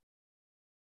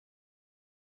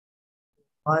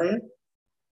 I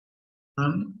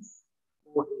and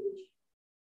OH.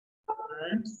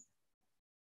 Right?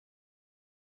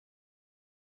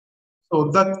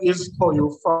 So that is how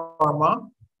you form a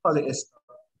polyester.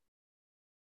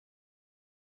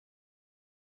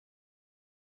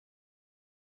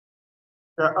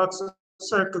 You also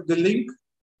circle the link,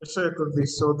 you circle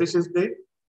this. So this is the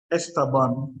ester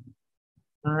bond.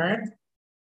 All right.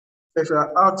 If you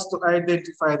are asked to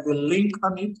identify the link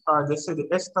on it, or they say the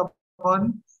ester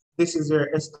bond, this is your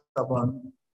ester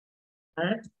bond. All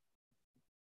right.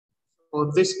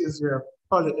 So this is your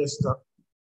polyester.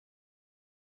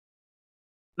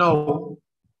 Now,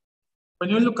 when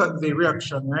you look at the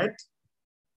reaction, right?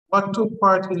 What took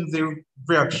part in the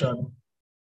reaction?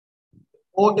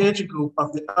 OH group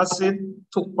of the acid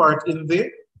took part in the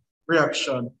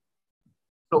reaction.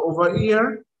 So over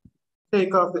here,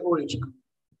 take off the OH group.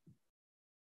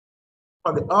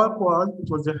 For the alcohol, it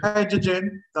was the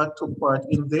hydrogen that took part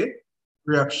in the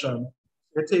reaction.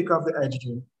 You take off the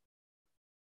hydrogen.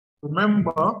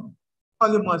 Remember,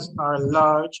 polymers are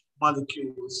large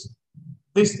molecules.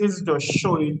 This is just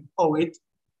showing how it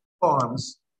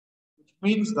forms, which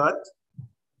means that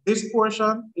this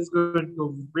portion is going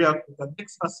to react with the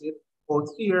next acid, out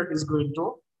here is going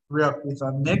to react with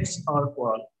the next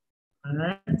alcohol. All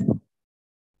right.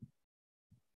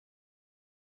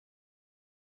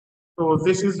 So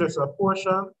this is just a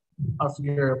portion of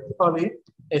your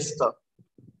polyester.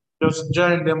 Just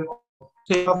join them,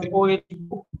 take off the OH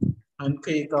and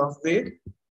take off the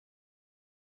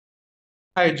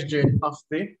hydrogen of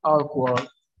the alcohol.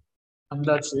 And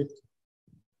that's it.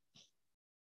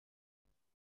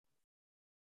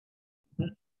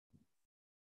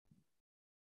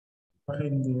 So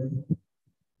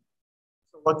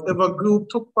whatever group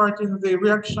took part in the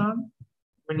reaction,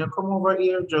 when you come over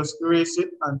here, just erase it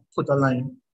and put a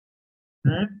line.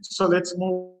 All right. So let's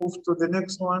move to the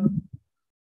next one.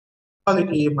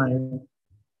 Polyamide.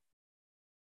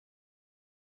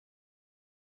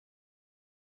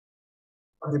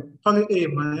 For the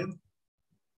polyamide,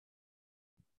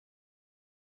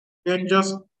 then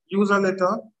just use a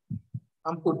letter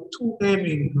and put two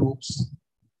amine groups.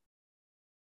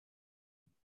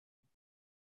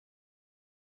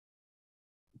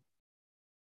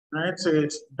 right? So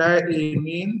it's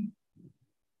diamine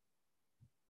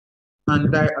and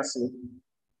diacid.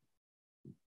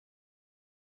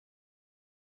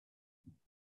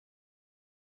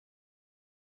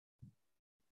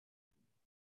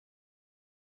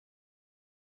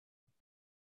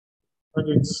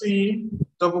 Again, C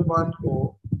double bond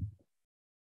O.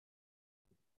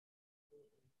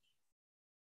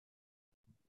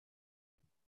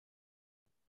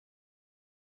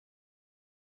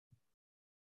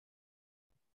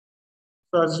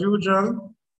 So as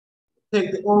usual,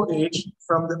 take the OH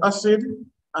from the acid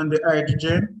and the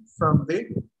hydrogen from the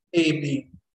AB.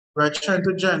 We're trying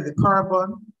to join the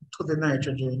carbon to the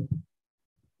nitrogen.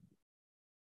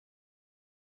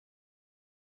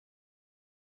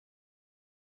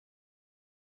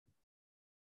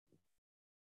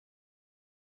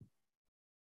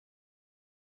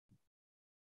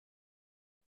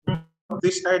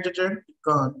 This hydrogen is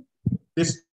gone.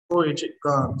 This OH is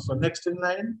gone. So next in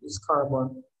line is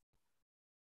carbon.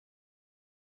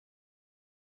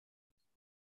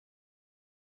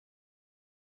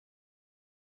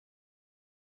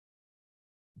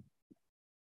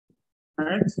 All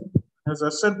right. As I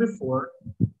said before,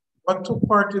 what took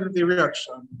part in the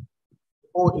reaction?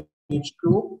 OH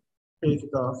group, take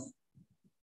it off.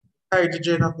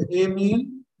 Hydrogen of the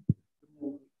amine,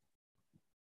 remove it.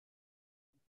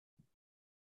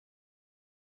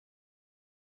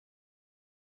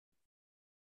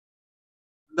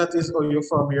 That is how you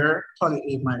form your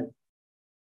polyamide.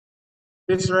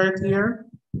 This right here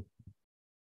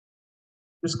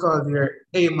is called your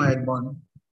amide bond.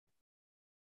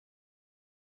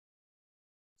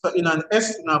 So in a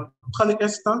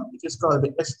polyester, it is called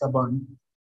the ester bond.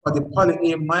 For the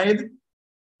polyamide,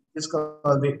 it's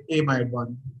called the amide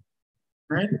bond.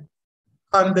 Right?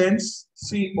 Condense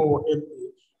CONH.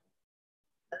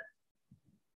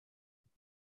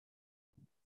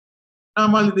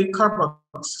 Normally the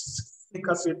carboxylic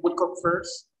acid would come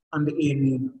first and the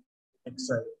amine next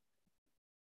side.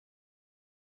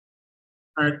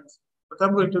 All right, what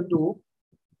I'm going to do,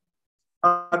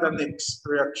 add the next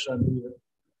reaction here.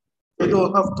 They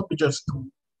don't have to be just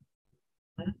two.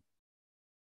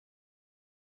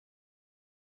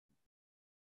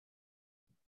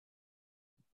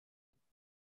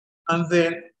 And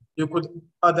then you could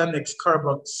add the next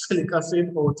carboxylic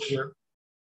acid out here.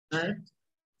 Right?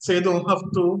 So you don't have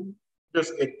to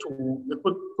just get two. You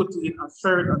could put in a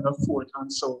third and a fourth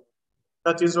and so.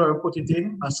 That is why I put it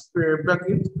in a square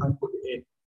bracket and put it in.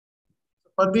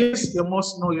 For this, you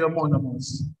must know your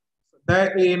monomers. So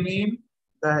diamine,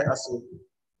 diacid,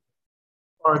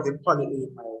 or the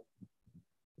polyamide.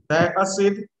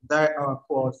 Diacid,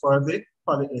 dialcohol for the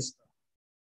polyester.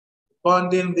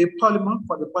 Bonding the polymer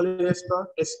for the polyester,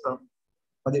 ester.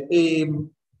 For the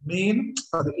amine,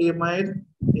 for the amide,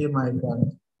 amide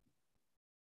bond.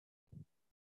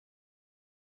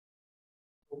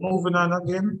 Moving on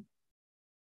again.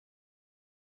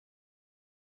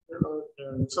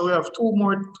 So we have two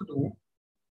more to do.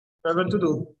 We're going to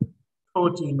do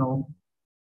protein now.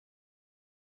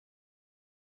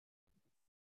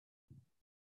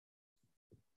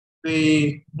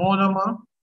 The monomer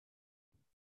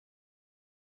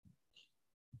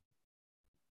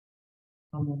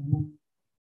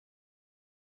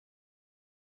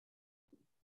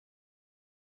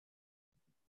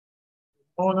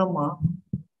monomer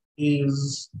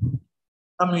is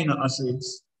amino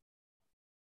acids.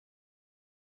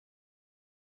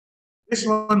 This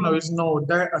one now is no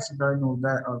diacid or no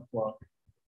dialcohol.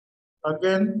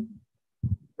 Again,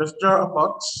 just draw a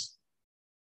box.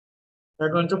 We're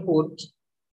going to put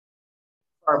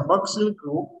carboxyl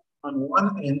group on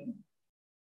one end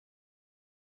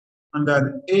and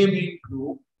then amine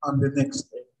group on the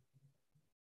next end.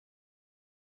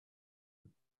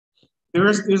 The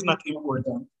rest is not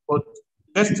important, but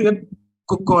let's still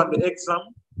could go on the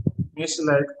exam. It's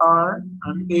like R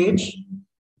and H.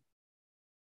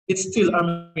 It's still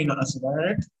amino acid, all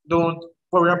right? Don't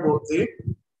worry about the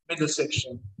middle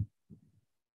section.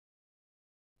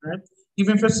 Right?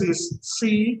 Even if it says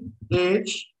C,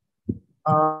 H,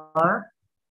 R,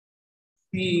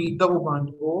 C double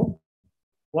bond O,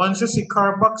 once you see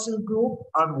carboxyl group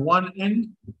on one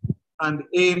end and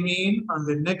amine on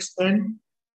the next end,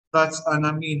 that's an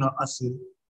amino acid.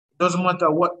 Doesn't matter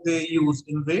what they use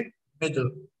in the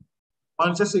middle.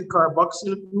 Once you see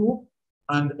carboxyl group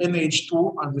and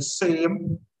NH2 on the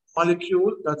same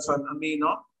molecule, that's an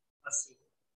amino acid.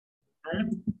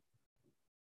 Right?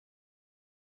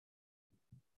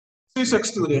 CSEC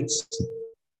students,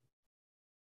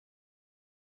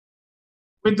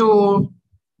 we do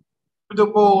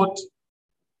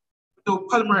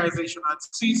polymerization at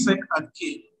CSEC and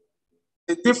Chem.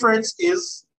 The difference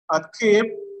is at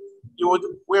Cape, you would,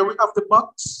 where we have the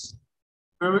box,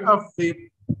 where we have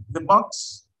the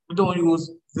box, we don't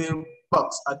use the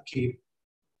box at Cape.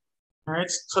 All right,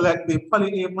 so like the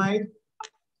polyamide,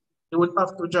 you would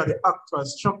have to draw the actual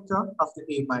structure of the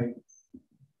amide.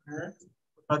 All right.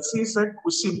 At CSEC,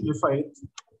 we simplify it.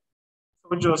 So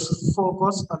we just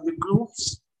focus on the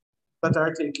groups that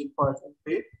are taking part in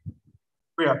the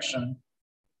reaction.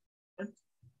 Okay.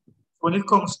 When it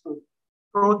comes to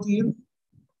protein,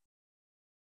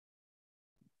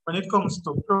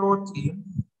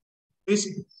 this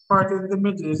part in the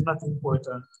middle is not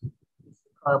important. It's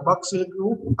the carboxyl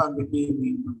group and the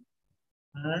amine group.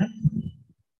 All right.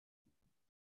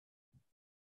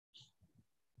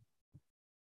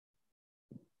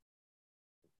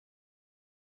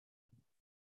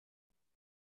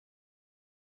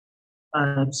 All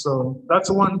right, so that's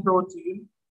one protein.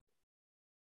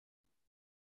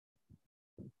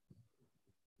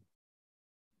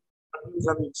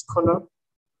 That its color.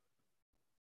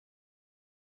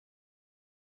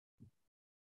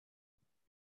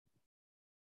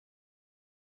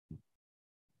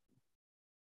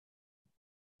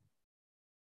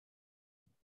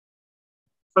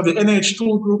 So the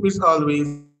NH2 group is always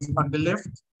on the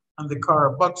left, and the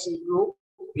carboxyl group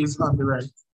is on the right.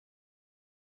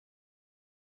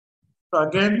 So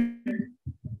again,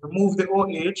 remove the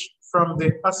OH from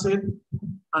the acid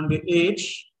and the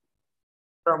H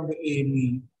from the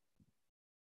amine.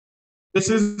 This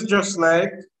is just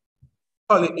like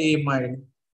polyamide.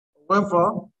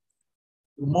 However,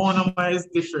 the monomer is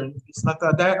different. It's not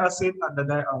a diacid and a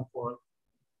dialcohol.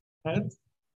 Right?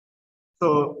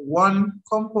 So one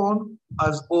compound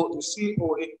has both the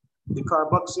COA, the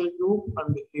carboxyl group,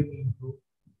 and the amine group.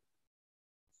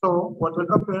 So what will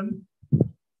happen?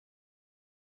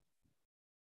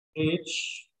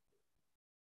 H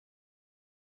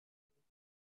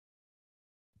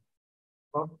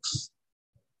box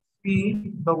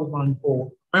C double bond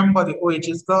O. Remember the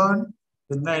OH is gone,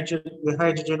 the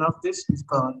hydrogen of this is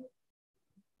gone.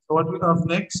 So what we have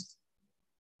next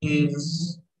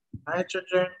is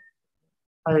nitrogen,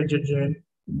 hydrogen,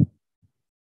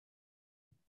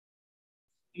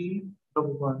 C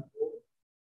double bond O,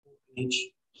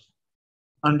 OH.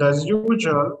 And as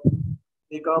usual,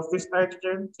 take off this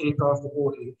hydrogen, take off the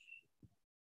OH.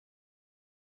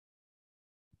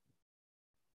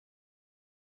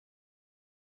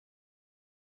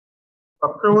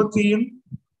 For protein,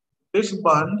 this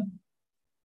bond,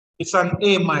 it's an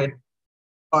amide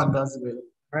bond as well,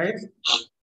 right?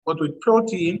 But with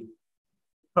protein,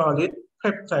 we call it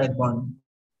peptide bond,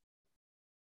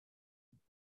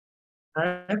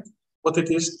 right? But it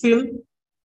is still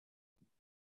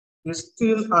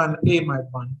an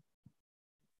amide bond.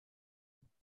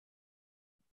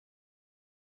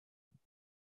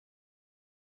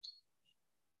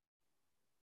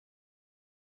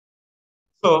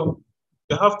 So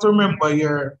you have to remember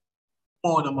your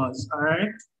monomers, all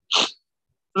right?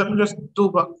 Let me just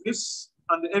do back this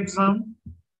on the exam.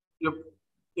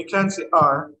 You can say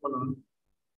R, hold on.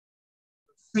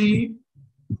 C,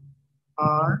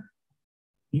 R,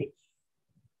 H,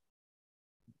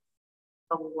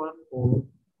 double one, O,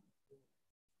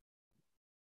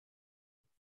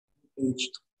 H.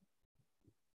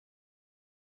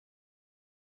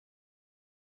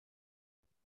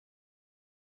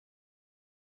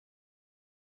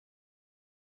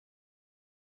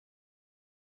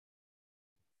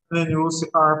 And then you will see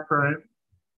R prime,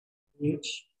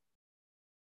 H,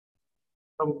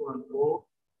 double one, O.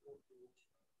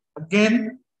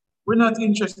 Again, we're not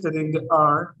interested in the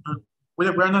R.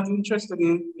 We're not interested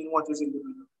in what is in the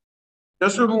middle.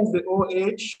 Just remove the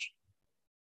OH.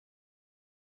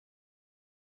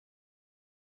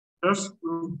 Just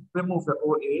remove the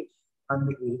OH and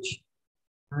the H.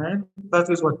 All right? That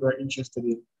is what we're interested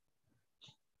in.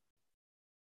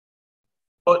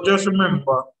 But just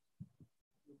remember,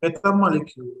 beta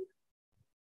molecule,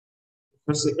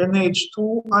 you see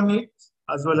NH2 on it,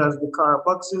 as well as the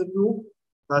carboxyl group,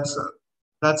 that's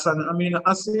an amino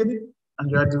acid,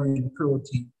 and you're doing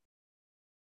protein.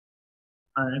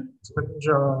 All right, so let me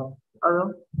draw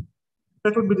arrow.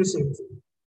 That would be the same thing.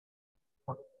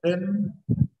 N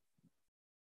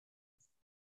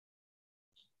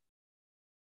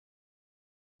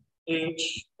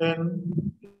H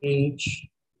N H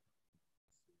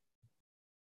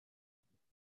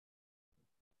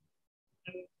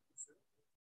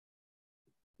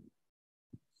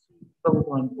double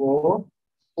one O.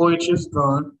 OH is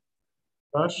gone.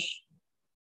 Dash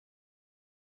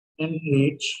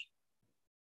NH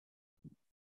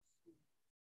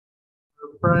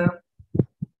prime.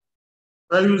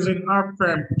 We're using R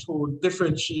prime to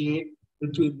differentiate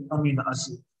between amino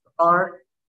acid. R,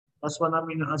 that's one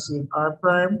amino acid. R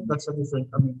prime, that's a different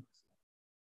amino acid.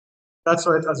 That's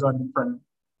why it has one prime.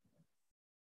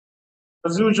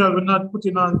 As usual, we're not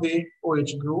putting on the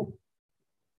OH group,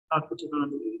 not putting on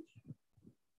the H.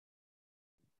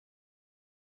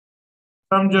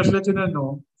 So I'm just letting you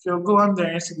know, if you go on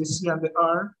there and see the C and the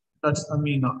R, that's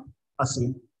amino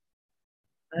acid,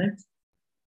 right?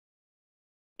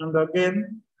 And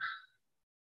again,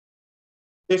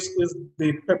 this is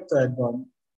the peptide bond.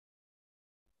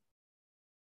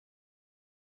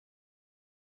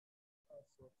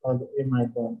 Called the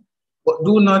amide bond. But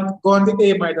do not go on the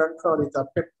amide and call it a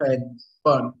peptide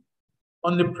bond.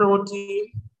 On the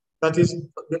protein, that is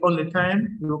the only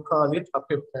time you call it a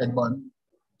peptide bond.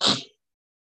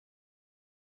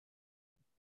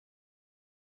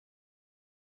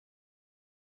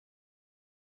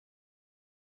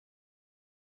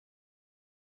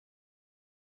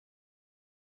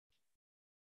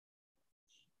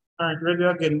 All right, ready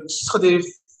again. So the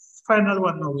final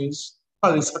one now is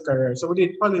polysaccharide. So we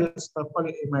did polyester,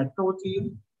 polyamide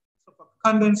protein. So for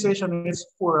condensation, it's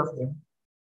 4 of them.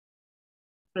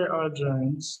 They're all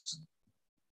joints.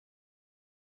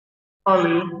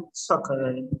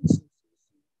 Polysaccharides.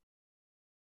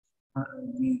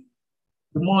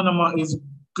 The monomer is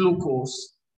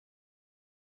glucose.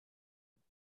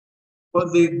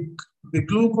 But the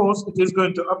glucose, it is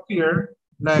going to appear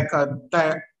like a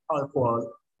dialcohol.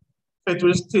 So it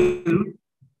will still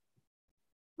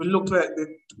look like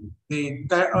the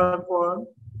dialcohol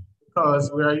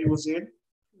because we are using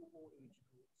 2 OH groups.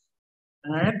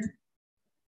 All right?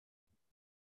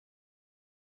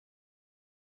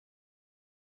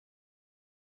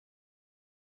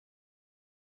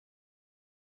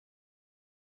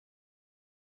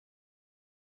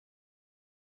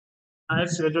 All right,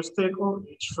 so just take OH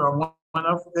from one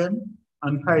of them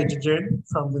and hydrogen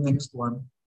from the next one.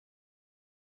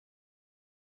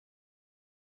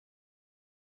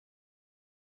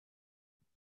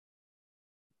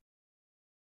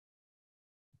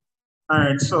 All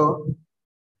right, so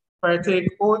if I take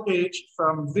OH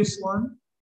from this one,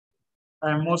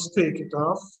 I must take it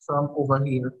off from over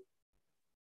here.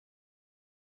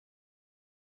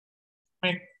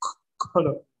 My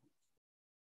color.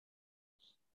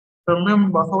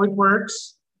 Remember how it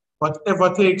works.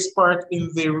 Whatever takes part in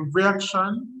the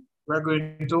reaction, we're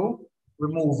going to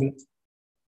remove it.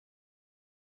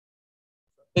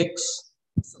 X.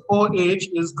 So OH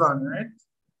is gone, right?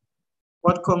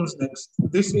 What comes next?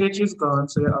 This H is gone,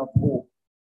 so you have O.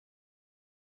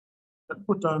 Let's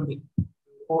put on the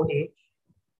OH.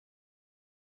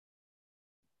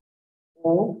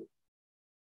 O.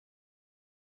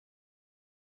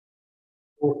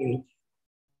 OH.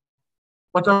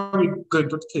 What are we going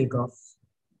to take off?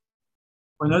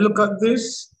 When I look at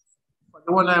this,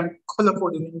 the one I'm color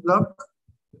coding in black,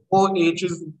 OH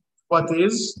is what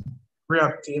is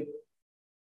reactive.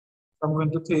 I'm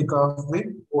going to take off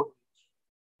the OH.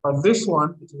 For this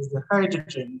one, it is the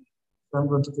hydrogen. So I'm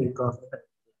going to take off the hydrogen.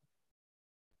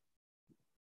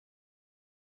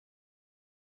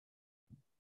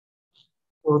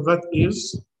 So that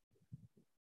is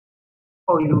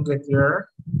how you get your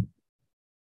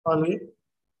polysaccharide.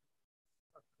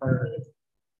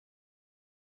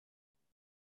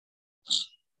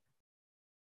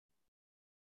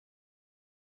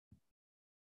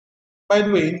 By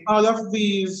the way, in all of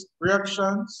these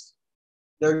reactions,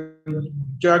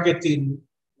 you're getting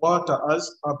water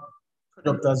as a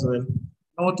product as well.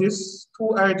 Notice 2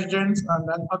 hydrogens and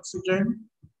an oxygen,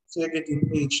 so you're getting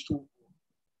H2. All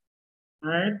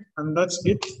right, and that's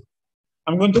it.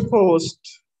 I'm going to post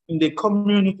in the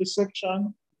community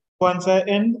section. Once I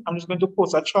end, I'm just going to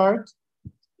post a chart.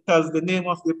 It has the name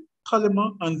of the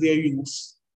polymer and their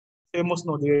use. They must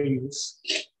know their use.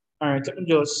 All right,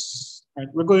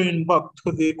 we're going back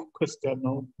to the question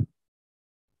now.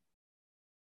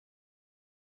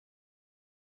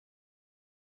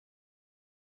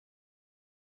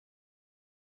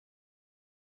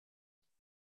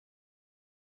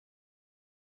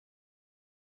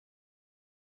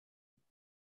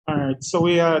 All right, so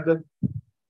we had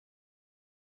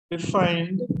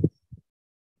defined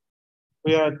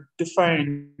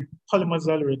polymers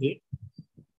already,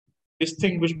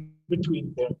 distinguish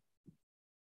between them.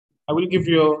 I will give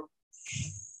you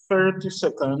 30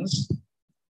 seconds.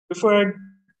 Before I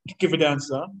give you the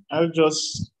answer, I'll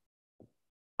just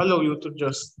allow you to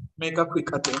just make a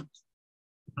quick attempt.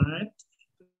 All right,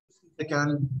 I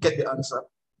can get the answer.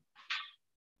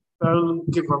 I'll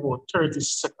give about 30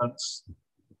 seconds.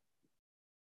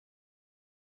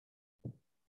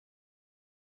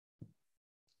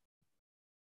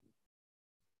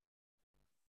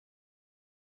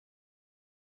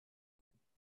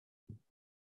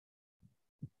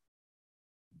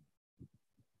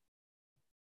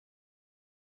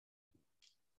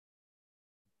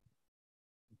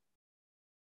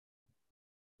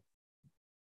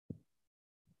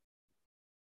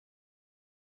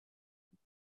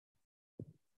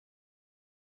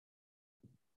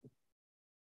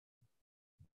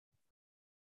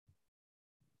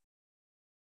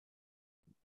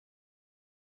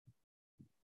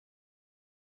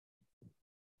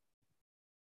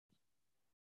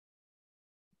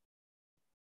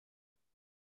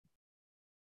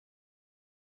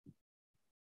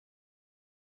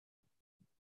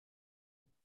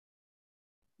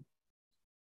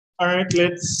 All right,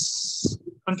 let's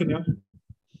continue.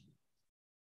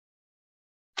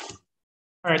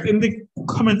 All right, in the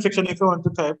comment section, if you want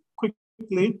to type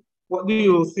quickly, what do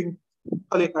you think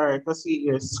poly? All right, let's see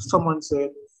here. Someone said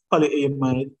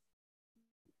polyamide,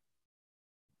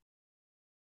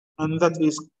 and that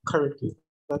is correct.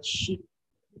 That she,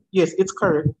 yes, it's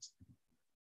correct.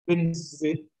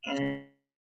 Lindsay, all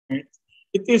right.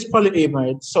 It is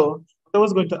polyamide. So I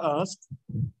was going to ask.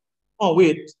 Oh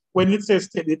wait, when it says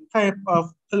the type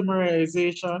of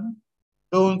polymerization,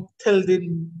 don't tell the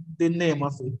name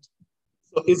of it.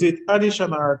 So is it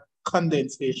addition or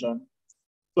condensation?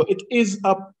 So it is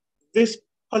this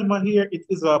polymer here, it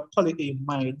is a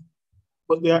polyamide,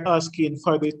 but they are asking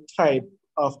for the type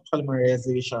of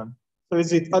polymerization. So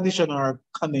is it addition or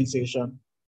condensation?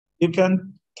 You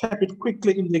can type it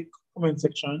quickly in the comment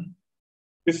section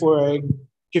before I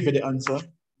give you the answer.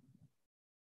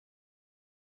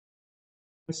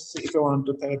 Let's see if you want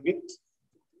to type it.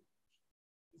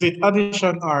 Is it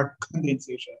addition or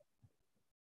condensation?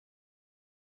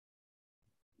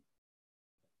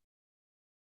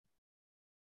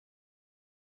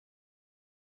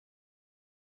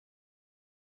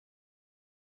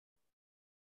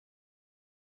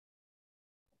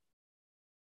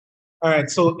 All right,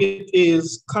 so it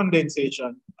is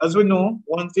condensation. As we know,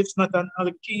 once it's not an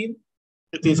alkene,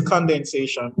 it is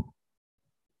condensation.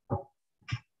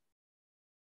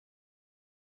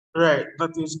 Right,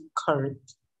 that is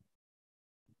correct.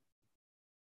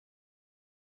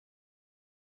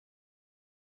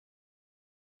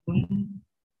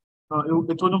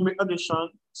 It wouldn't be addition.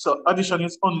 So addition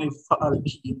is only for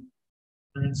alkene.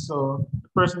 And so the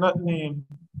person that name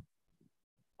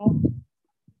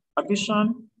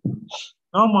addition.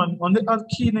 No man, only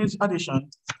alkene is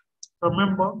addition.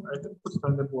 Remember, I did put it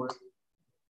on the board.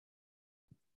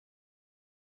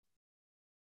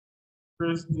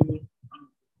 Where's the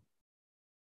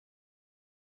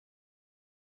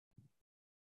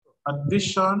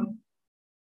addition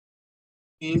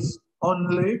is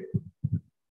only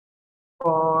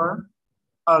for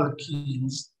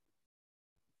alkenes.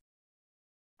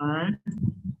 All right.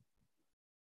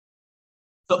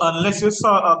 So unless you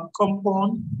saw a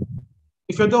compound,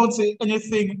 if you don't see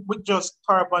anything with just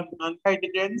carbon and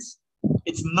hydrogens,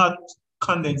 it's not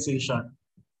condensation.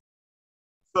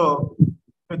 So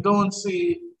you don't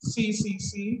see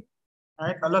CCC,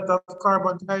 right? A lot of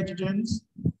carbon hydrogens,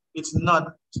 it's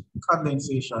not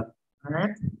condensation, all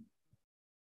right?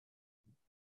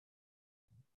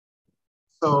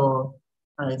 So,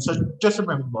 all right, so just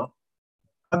remember,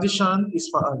 addition is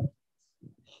for alkenes.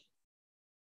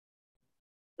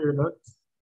 Hear that?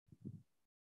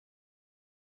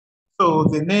 So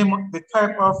the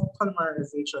type of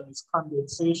polymerization is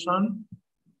condensation.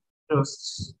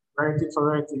 Just write it for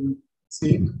writing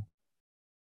sake.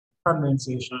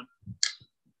 Condensation.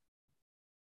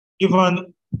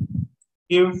 Even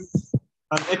give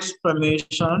an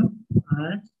explanation,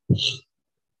 right?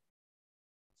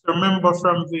 Remember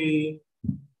from the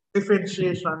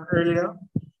differentiation earlier,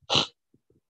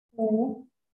 two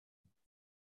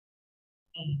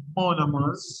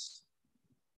monomers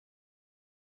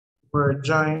were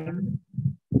joined,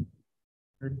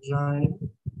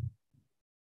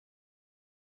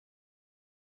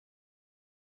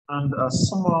 and a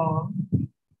small,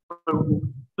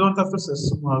 don't have to say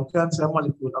small, can't say a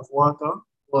molecule of water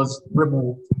was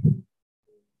removed.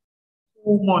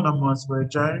 Two monomers were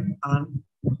joined and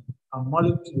a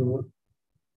molecule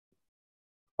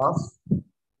of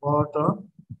water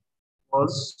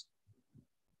was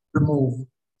removed.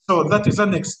 So that is the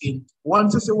next hint.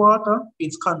 Once you see water,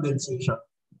 it's condensation.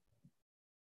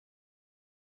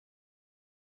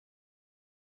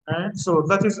 Right? So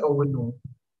that is how we know.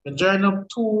 The join of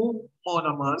two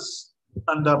monomers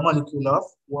and the molecule of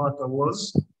water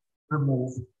was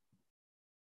removed.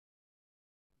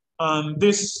 And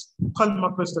this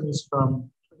polymer question is from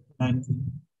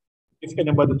 2019, if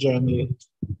anybody joined it.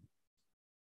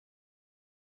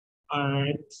 All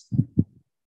right.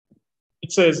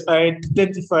 It says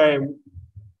identify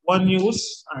one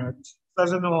use. All right. So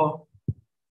as you know,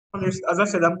 as I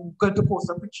said, I'm going to post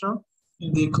a picture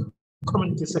in the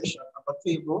community section of a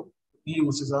table, the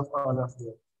uses of all of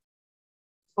them.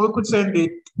 Or we could say in the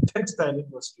textile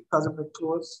industry, because of the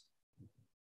clothes.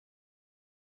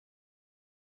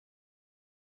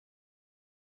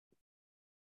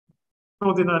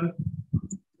 Clothing and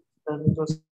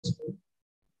industry.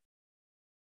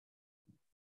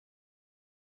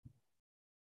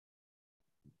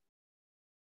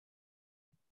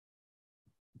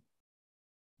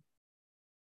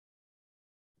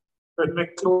 That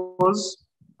make clothes,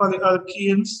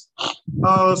 polyalkenes,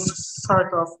 all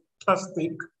sort of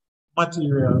plastic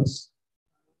materials.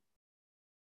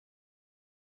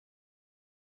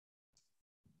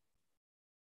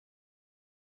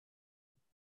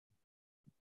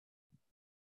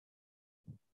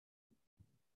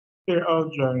 Here are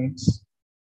drawings.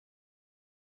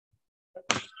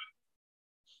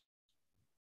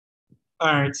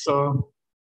 All right, so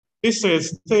this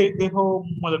says take the whole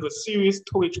molecular series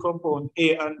to which compound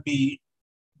A and B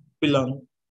belong.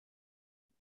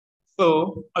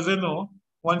 So, as you know,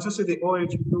 once you see the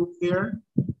OH group there,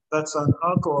 that's an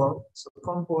alcohol. So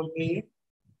compound A,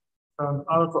 an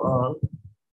alcohol.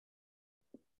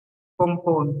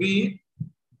 Compound B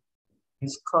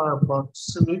is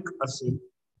carboxylic acid.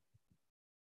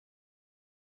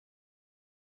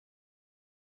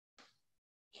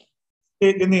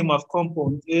 State the name of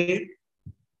compound A.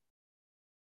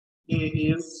 A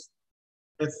is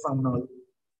ethanol.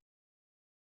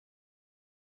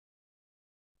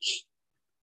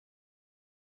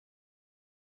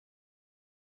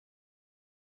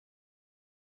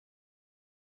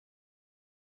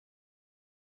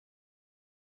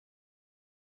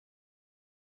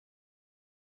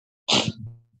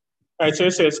 All right, so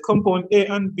it says compound A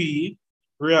and B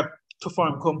react to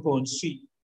form compound C.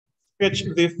 Sketch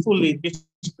the fully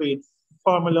displayed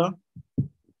formula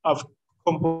of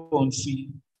compound C.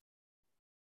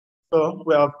 So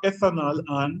we have ethanol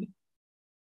and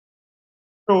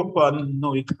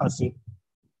propanoic acid.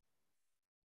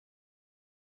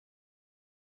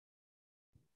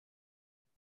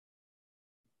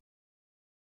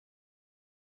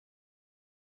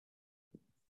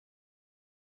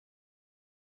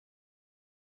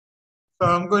 So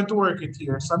I'm going to work it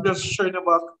here. So I'm just showing you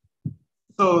back.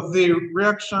 So the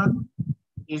reaction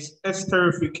is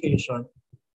esterification.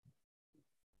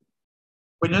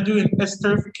 When you're doing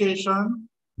esterification,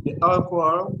 the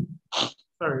alcohol,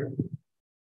 sorry,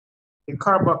 the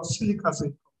carboxylic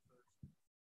acid.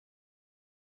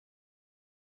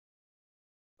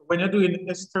 When you're doing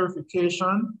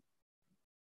esterification,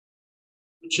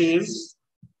 which is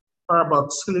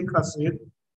carboxylic acid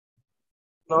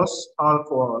plus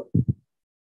alcohol,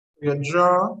 you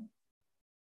draw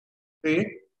the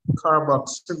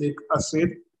carboxylic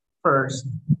acid first.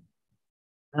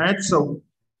 All right, so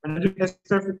when you do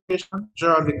esterification,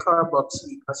 draw the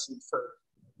carboxylic acid first.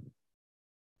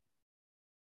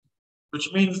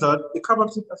 Which means that the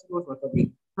carboxylic acid was what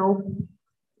again?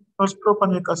 Plus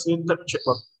propanoic acid, let me check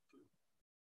back.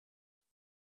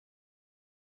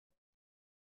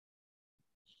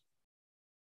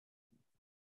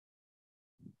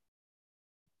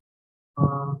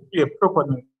 Yeah,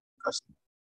 propanoic acid.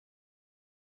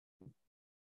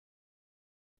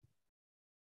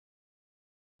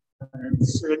 And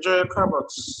so you draw your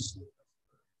carbox.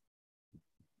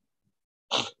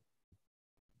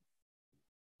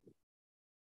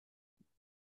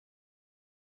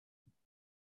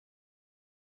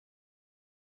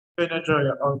 Then you draw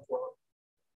your alcohol.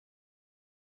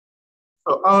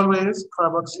 So always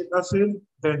carboxylic acid,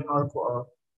 then alcohol.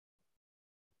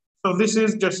 So this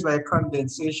is just like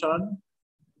condensation,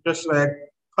 just like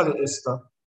polyester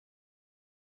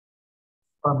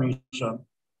formation.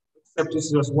 Except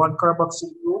it's just one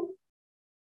carboxyl group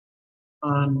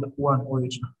and one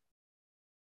OH.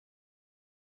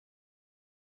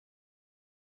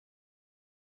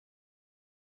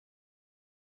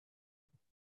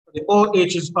 The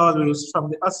OH is always from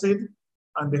the acid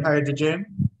and the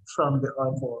hydrogen from the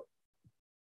alcohol.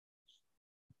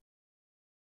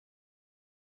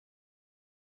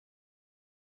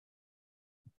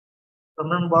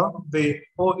 Remember, the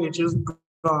OH is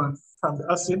gone from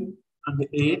the acid and the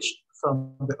H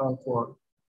from the alcohol.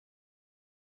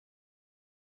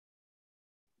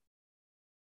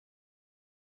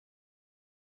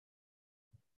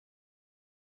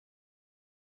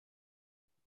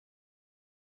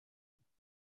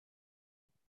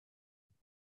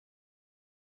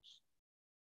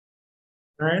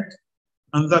 Right?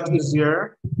 And that is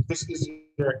this is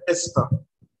your ester.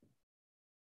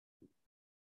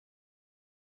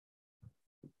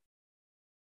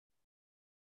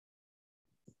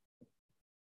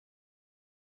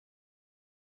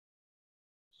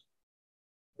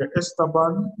 Your ester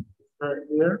bond right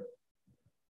here.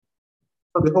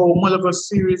 So the whole molecular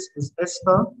series is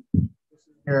ester. This is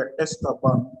your ester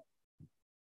bond.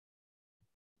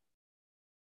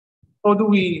 How do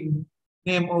we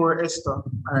name our ester?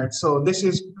 All right, so this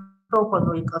is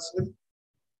propanoic acid.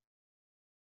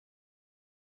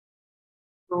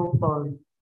 Propanoic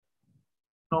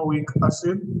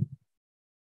acid.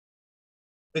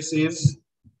 This is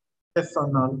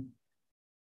ethanol.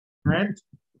 Right?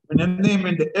 When you're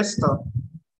naming the ester,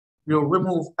 you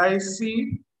remove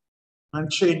IC and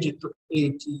change it to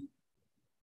AT.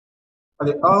 For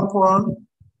the alcohol,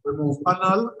 remove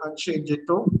anal and change it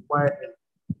to YL.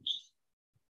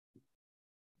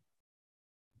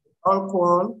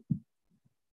 Alcohol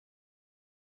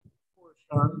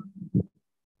portion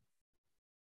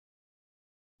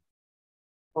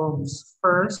comes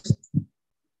first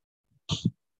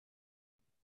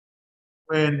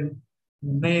when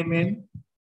naming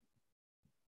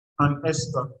an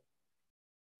ester.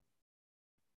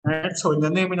 Alright, so in the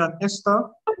naming an ester,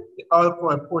 the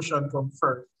alcohol portion comes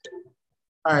first.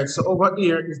 Alright, so over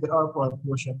here is the alcohol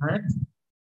portion, right?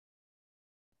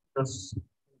 Just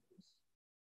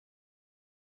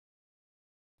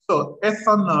so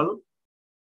ethanol,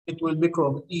 it will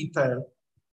become ethyl.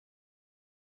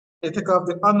 They take off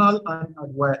the anal and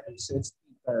add YL, so it's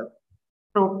ethyl.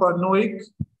 Propanoic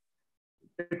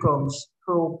becomes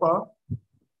propanoate,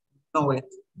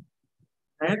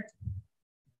 right?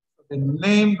 So the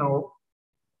name now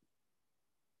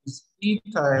is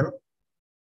ethyl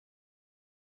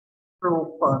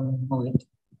propanoate,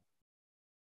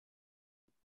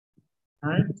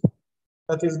 right?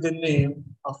 That is the name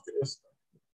of the ester.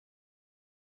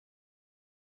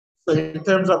 So in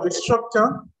terms of the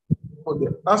structure, put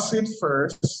the acid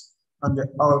first and the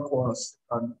alcohol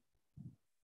second,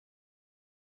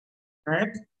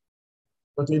 right?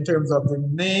 But in terms of the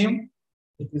name,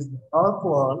 it is the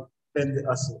alcohol, then the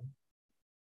acid.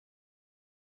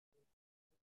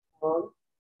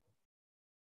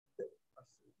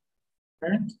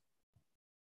 Right?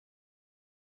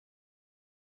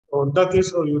 So that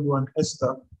is how you do an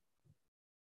ester.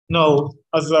 Now,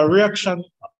 as a reaction,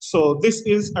 so this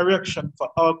is a reaction for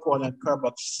alcohol and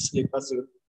carboxylic acid.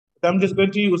 But I'm just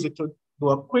going to use it to do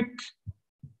a quick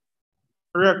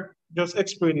just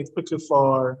explain it quickly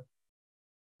for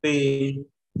the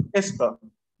ester.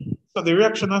 So the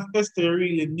reaction of ester, you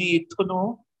really need to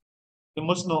know. You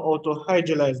must know how to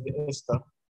hydrolyze the ester.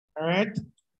 All right?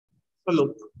 So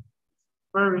look,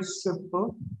 very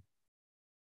simple.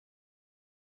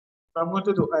 I'm going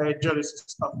to do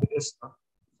hydrolysis of the ester.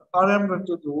 So all I'm going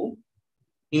to do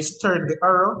is turn the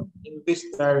arrow in this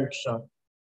direction.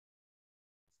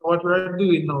 So what we're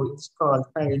doing now is called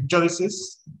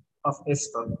hydrolysis of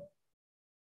ester.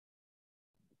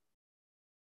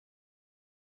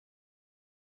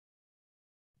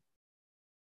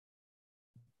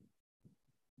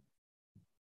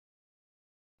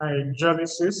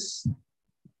 Hydrolysis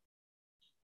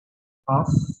of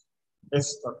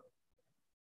ester.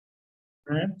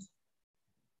 Right?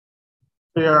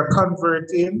 We are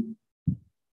converting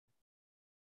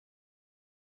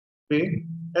the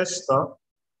ester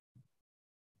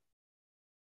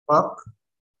back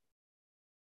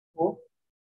to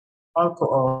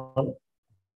alcohol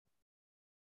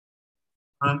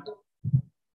and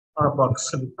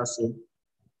carboxylic acid.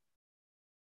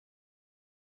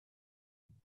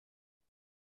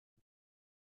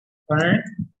 All right?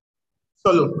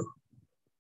 So look,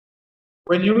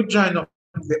 when you join up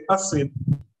the acid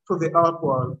to the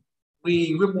alcohol,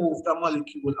 we remove the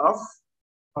molecule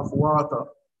of water.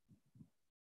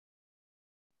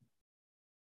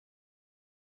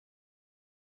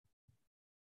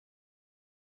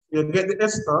 You get the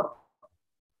ester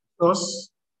plus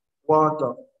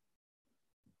water.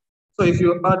 So if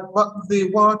you add back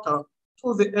the water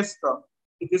to the ester,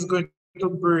 it is going to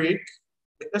break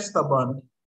the ester bond.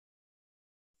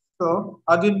 So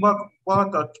adding back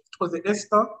water to the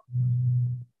ester,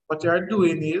 what you are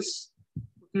doing is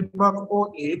putting back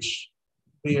OH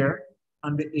there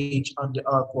and the H on the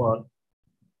alcohol.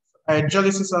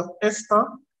 Hydrolysis of ester,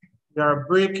 you are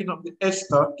breaking up the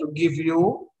ester to give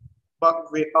you back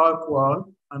the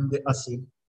alcohol and the acid.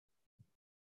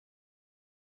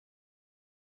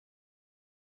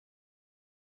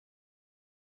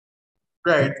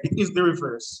 Right, it is the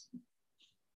reverse.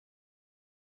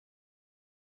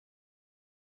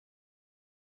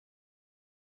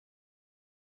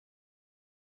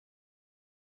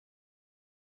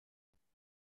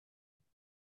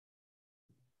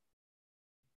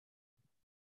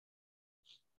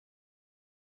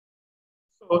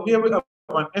 So here we have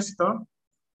an ester.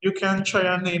 You can try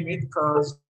and name it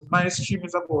because my stream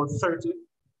is about 30,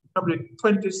 probably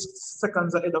 20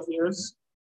 seconds ahead of yours.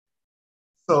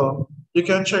 So you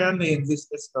can try and name this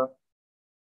ester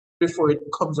before it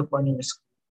comes up on your screen.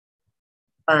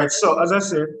 All right, so as I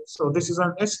said, so this is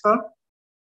an ester.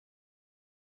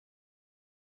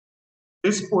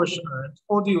 This portion, right?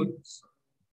 How do you,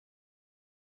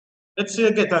 let's say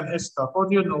you get an ester, how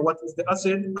do you know what is the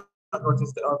acid and what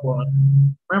is the alcohol?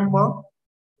 Remember,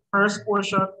 the first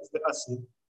portion is the acid.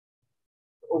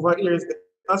 Over here is the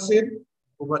acid,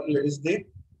 over here is the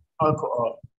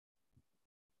alcohol.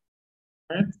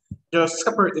 Right? Just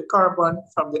separate the carbon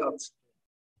from the oxygen.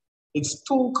 It's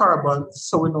 2 carbons,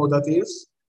 so we know that is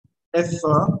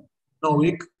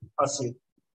ethanoic acid.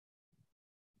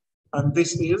 And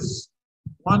this is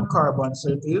 1 carbon,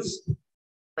 so it is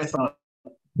methanol.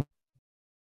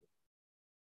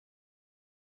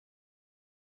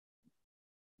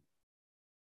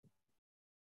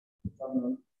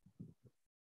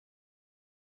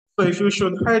 So if you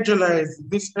should hydrolyze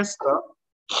this ester,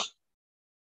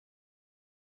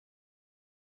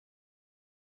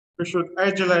 we should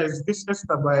hydrolyze this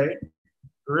ester by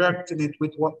reacting it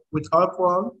with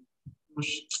alcohol,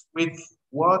 with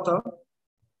water.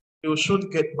 You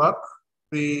should get back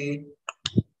the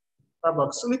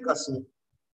carboxylic acid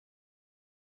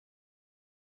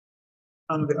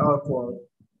and the alcohol,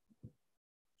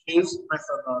 which is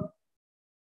methanol.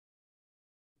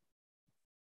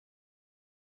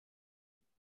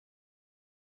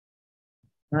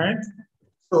 Right?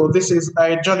 So this is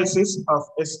hydrolysis of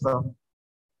ester.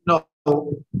 Now,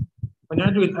 when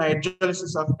you're doing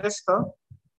hydrolysis of ester,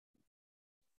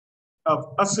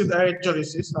 of acid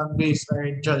hydrolysis and base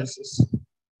hydrolysis.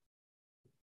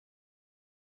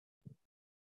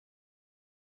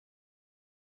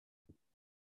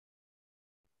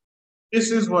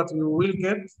 This is what you will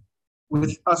get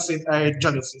with acid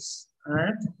hydrolysis, all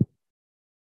right?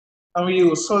 And we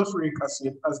use sulfuric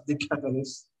acid as the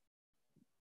catalyst.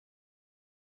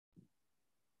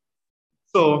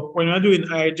 So when you're doing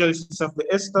hydrolysis of the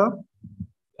ester,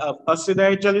 you have acid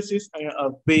hydrolysis and you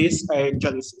have base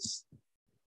hydrolysis.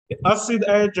 The acid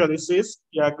hydrolysis,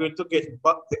 you are going to get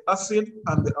back the acid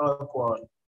and the alcohol.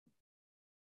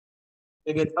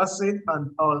 You get acid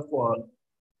and alcohol.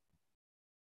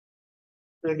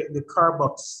 You get the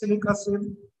carboxylic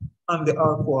acid and the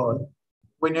alcohol.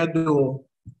 When you do,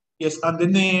 yes, and the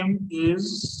name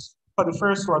is, for the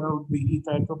first one, it would be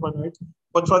ethyl propanoate.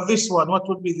 But for this one, what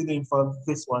would be the name for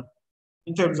this one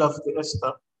in terms of the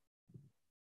ester?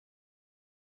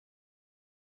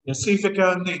 You see if you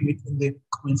can name it in the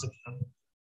comment section.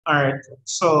 All right,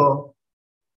 so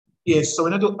yes, so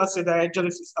when you do acid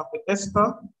hydrolysis of the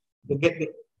ester, you get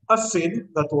the acid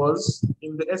that was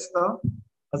in the ester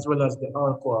as well as the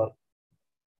alcohol.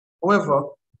 However,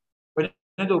 when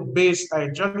you do base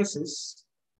hydrolysis,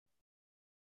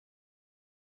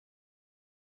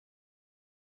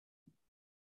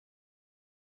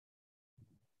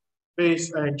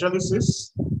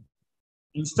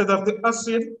 instead of the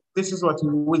acid, this is what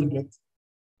you will get.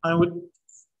 And with,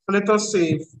 let us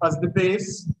say, as the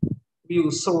base, we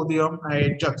use sodium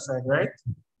hydroxide, right?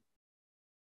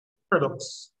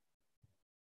 Products.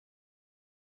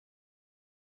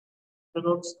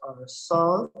 Products are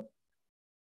salt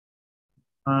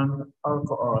and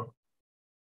alcohol.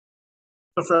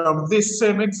 So from this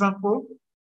same example,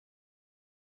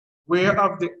 where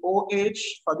of the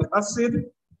OH for the acid,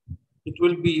 it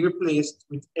will be replaced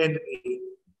with Na.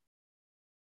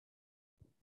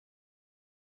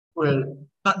 Well,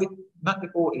 not the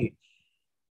OH.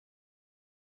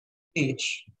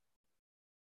 H.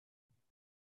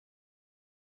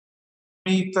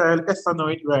 Methyl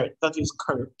ethanoate, right? That is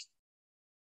correct.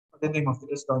 The name of the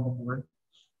ester number.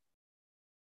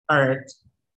 All right.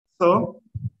 So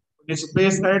when it's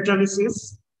base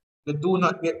hydrolysis, you do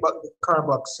not get back the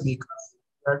carboxylic acid.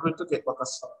 You are going to get back a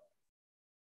salt.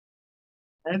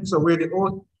 And so where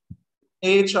the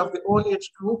H of the OH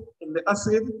group in the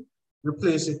acid,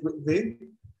 replace it with the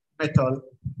metal.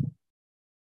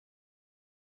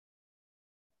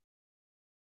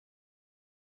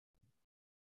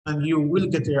 And you will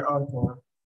get your alcohol.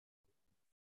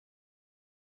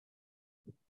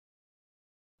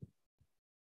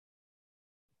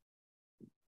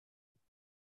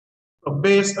 So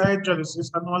base hydrolysis,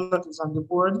 and all that is on the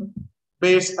board.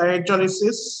 Base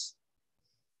hydrolysis.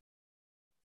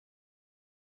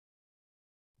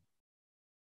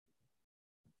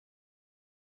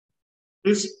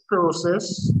 This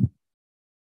process,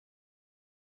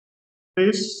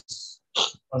 if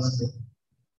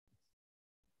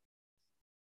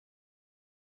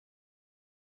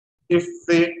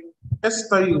the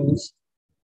ester used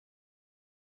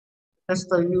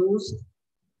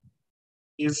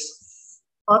is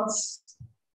fats,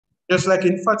 just like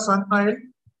in fats and oil.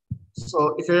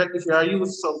 So if you are using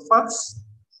some fats,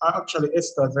 are actually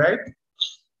esters, right?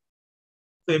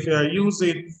 So if you are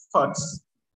using fats,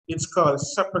 it's called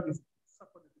saponification.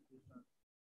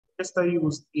 Ester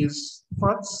used is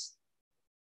fats,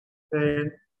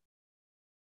 then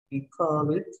we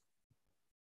call it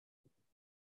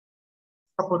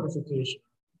saponification.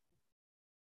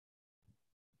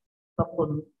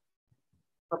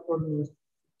 Saponification.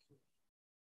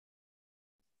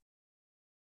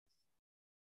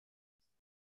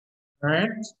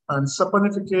 Right? And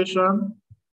saponification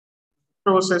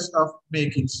Process of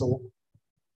making soap.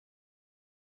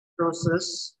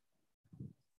 Process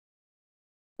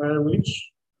by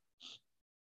which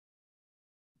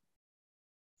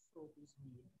soap is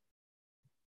made.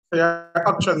 So you're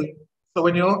actually, so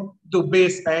when you do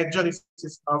base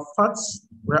hydrolysis of fats,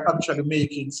 we're actually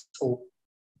making soap.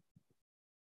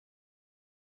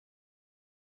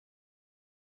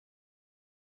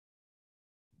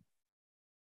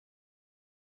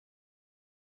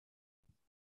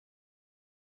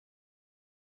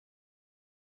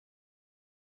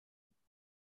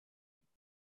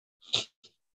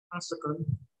 One second.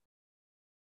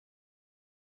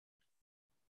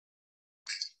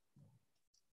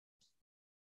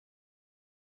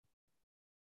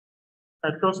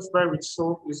 A process by which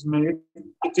soap is made,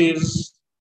 it is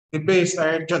the base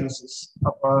hydrolysis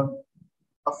of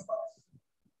fats.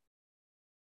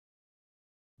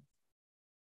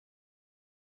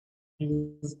 It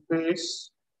is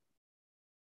base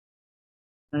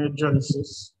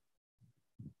hydrolysis.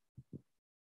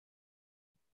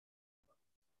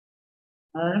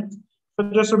 Alright. So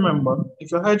just remember,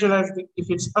 if you hydrolyze if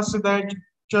it's acid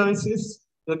hydrolysis,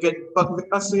 you get back the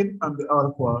acid and the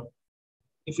alcohol.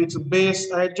 If it's base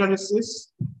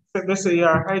hydrolysis, so let's say you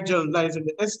are hydrolyzing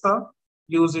the ester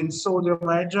using sodium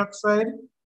hydroxide,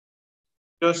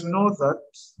 just know that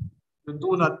you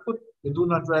do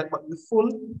not write but the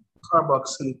full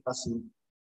carboxylic acid.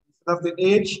 Instead of the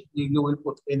H, you will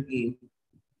put Na.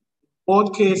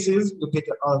 Both cases, you get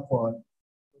the alcohol.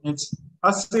 It's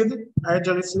acid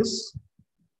hydrolysis.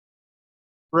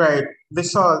 Right, the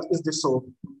salt is the soap.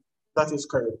 That is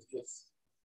correct, yes.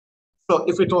 So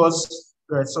if it was,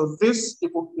 right, so this,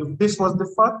 if this was the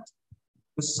fat,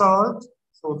 the salt,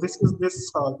 so this is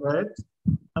this salt, right?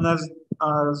 And as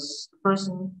the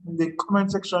person in the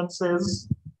comment section says,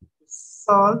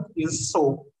 salt is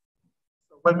soap.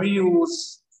 So when we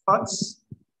use fats,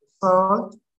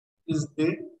 salt is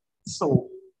the soap.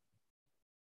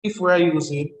 If we are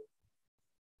using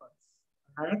fats,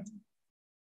 right?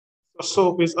 So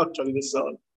soap is actually the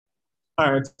salt.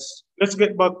 All right, let's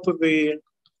get back to the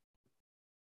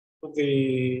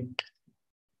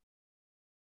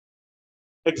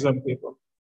exam paper.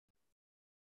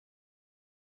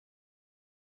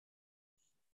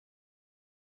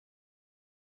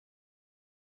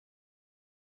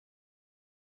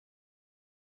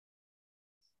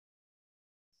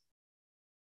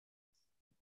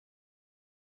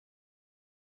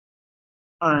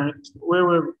 All right, where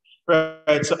were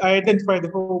right? So I identify the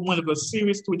whole molecular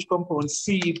series to which compound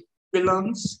C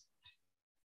belongs.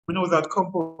 We know that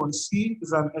compound C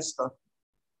is an ester.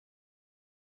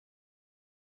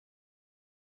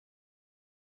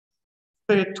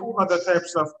 Say two other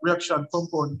types of reaction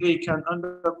compound A can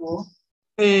undergo.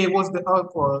 A was the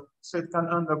alcohol, so it can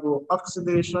undergo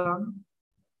oxidation,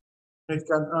 it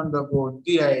can undergo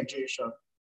dehydration.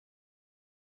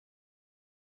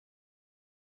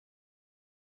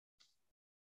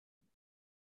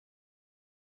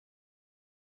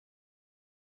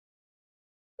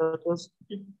 That was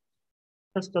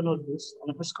let's download this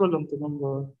and let's scroll down to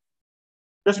number.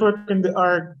 Just work in the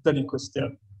organic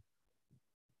question.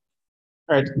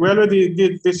 All right, we already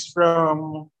did this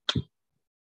from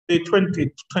the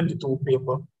 2022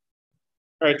 paper.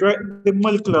 Right, the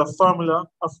molecular formula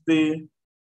of the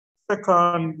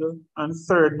second and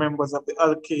third members of the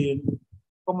alkane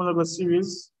homologous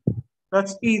series.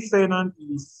 That's ethane and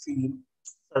ethene.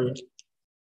 Sorry,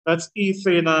 that's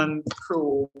ethane and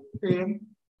propane.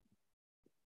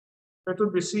 That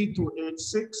would be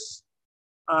C2H6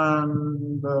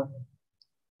 and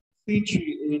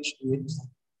C3H8.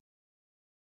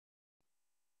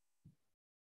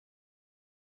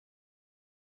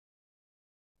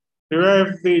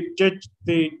 Derive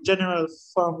the general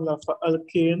formula for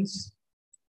alkanes.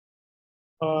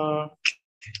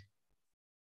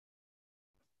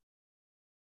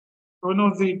 We know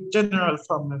the general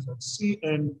formula is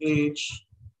CnHn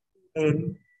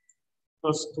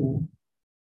plus 2.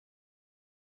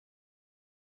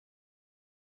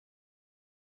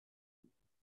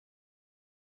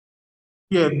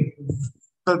 Yeah,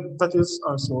 that is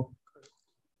also correct.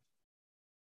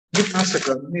 Give me a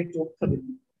second, I need to tell you.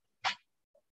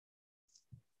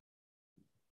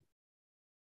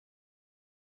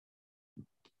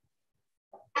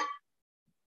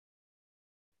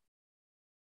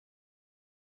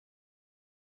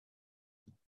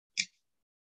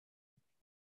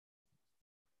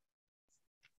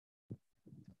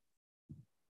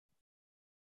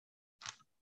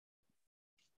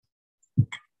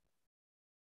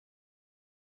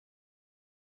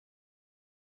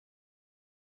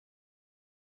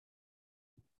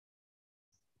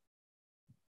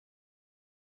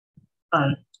 All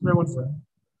right, where was that?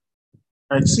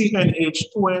 All right,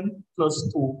 CnH2n plus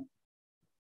 2.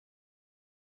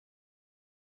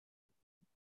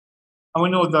 And we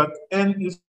know that N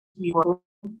is equal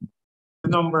to the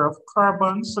number of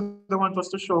carbons. So they want us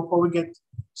to show how we get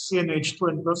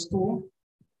CnH2n plus 2. All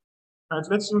right,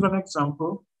 let's use an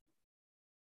example.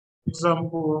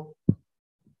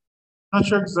 Not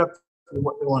sure exactly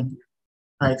what they want here.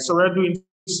 All right, so we're doing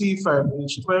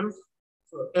C5H12.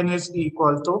 So N is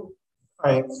equal to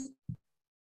 5.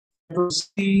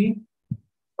 C5H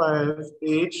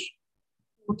 2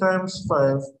 times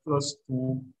 5 plus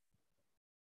 2.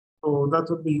 So that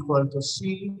would be equal to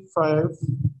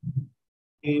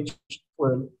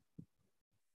C5H12.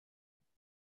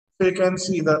 So you can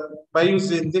see that by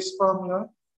using this formula,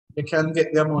 you can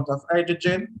get the amount of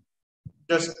hydrogen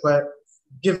just by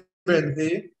given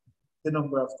the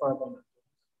number of carbon.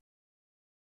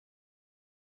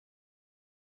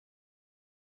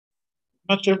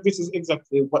 Not sure if this is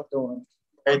exactly what they want,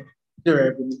 right?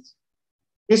 Deriving it.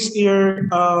 This year,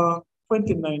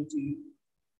 2019.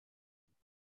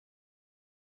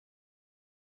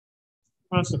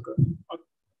 1 second. Okay.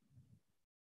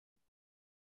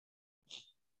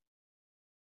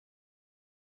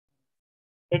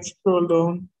 Let's scroll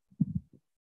down.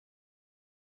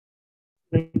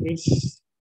 This.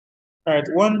 All right,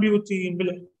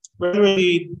 1-butene. We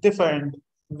already defined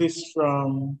this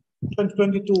from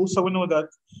 2022, so we know that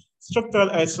structural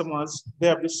isomers, they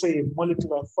have the same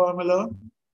molecular formula,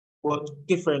 but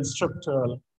different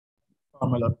structural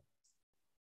formula.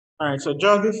 All right, so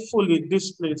draw the fully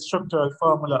displayed structural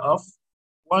formula of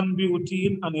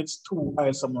 1-butene and its 2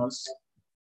 isomers.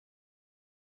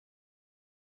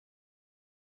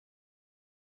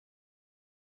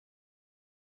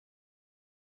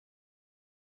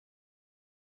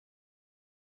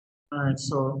 All right,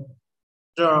 so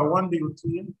draw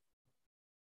 1-butene.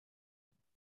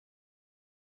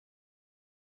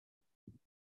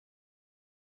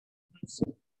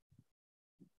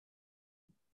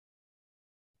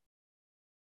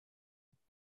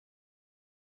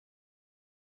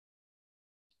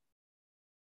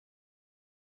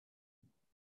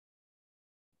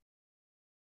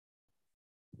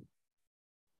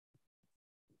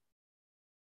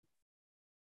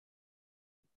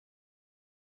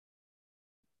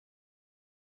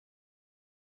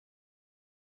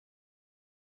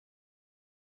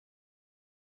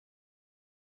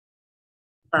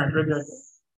 All right, ready again.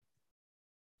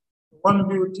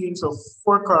 1-butene, so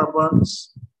 4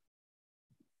 carbons.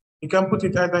 You can put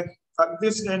it either at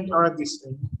this end or at this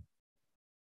end.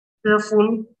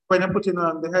 Careful when you're putting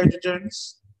on the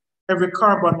hydrogens. Every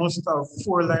carbon must have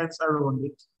 4 lines around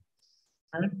it.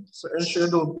 Right? So ensure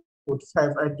you don't put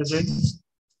 5 hydrogens.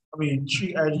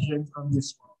 3 hydrogens on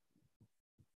this one.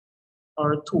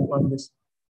 Or 2 on this one.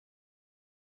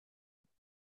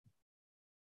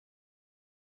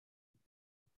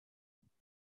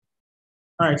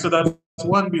 All right, so that's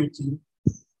 1-butene.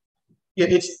 Yeah,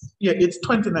 it's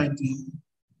 2019.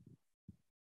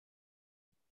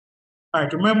 All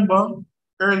right, remember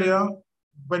earlier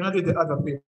when I did the other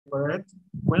paper, right?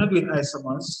 When you're doing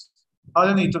isomers, all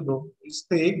you need to do is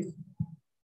take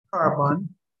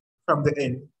carbon from the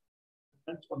end.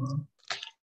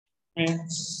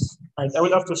 Right, I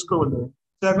will have to scroll down.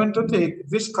 So I'm going to take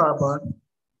this carbon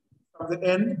from the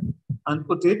end and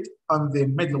put it on the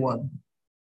middle one.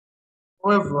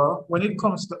 However, when it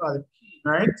comes to alkene,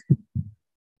 right, to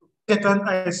get an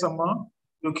isomer,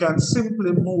 you can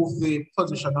simply move the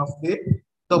position of the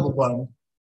double bond.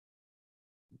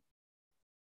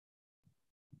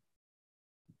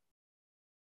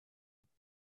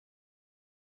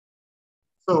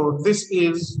 So this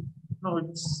is, no,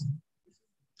 it's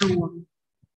June.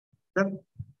 No,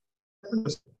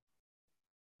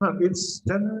 it's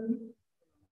January.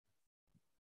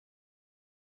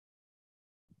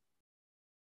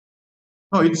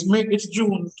 No, it's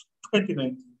June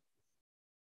 2019.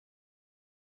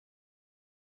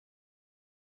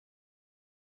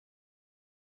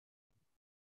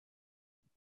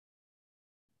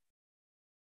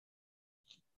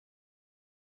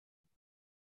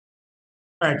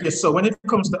 All right, yes, so when it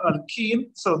comes to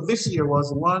alkene, so this year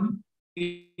was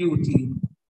 1-butene.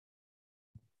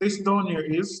 This down here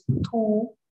is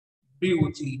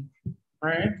 2-butene,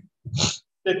 right?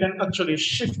 They can actually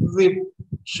shift the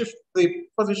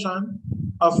position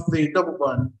of the double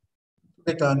bond to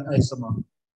get an isomer.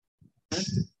 Right?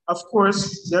 Of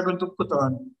course, they're going to put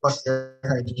on their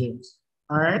hydrogens,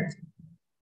 all right?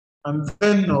 And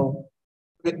then now,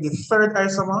 with the third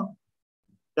isomer,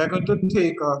 they're going to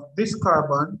take off this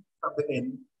carbon from the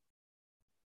end.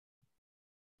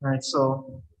 All right,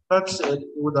 so that's it.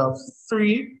 We would have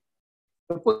 3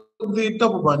 You put the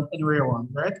double bond anywhere you want,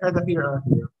 right? Either here or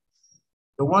here.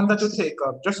 The one that you take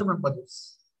off, just remember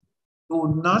this.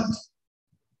 Do not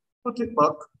put it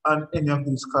back on any of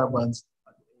these carbons.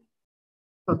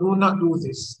 So do not do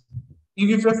this.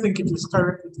 Even if you think it is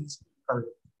correct, it is incorrect.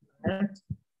 Right?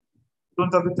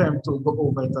 Don't have the time to go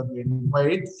over it again. Why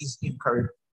it is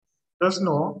incorrect. Just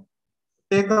know,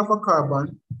 take off a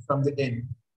carbon from the end.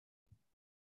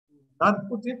 Not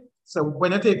put it. So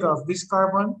when you take off this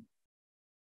carbon,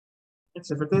 if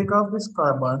you take off this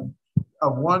carbon, you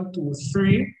have 1, 2,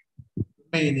 3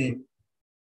 remaining.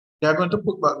 You are going to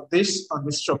put back this on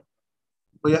the structure.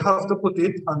 But you have to put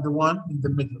it on the one in the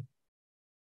middle.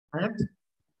 Right?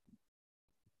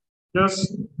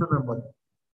 Just remember that.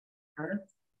 Right?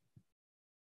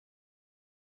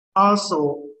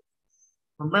 Also,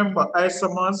 remember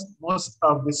isomers must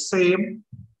have the same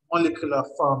molecular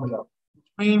formula,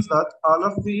 which means that all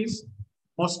of these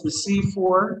must be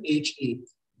C4H8.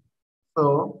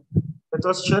 So let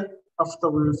us check after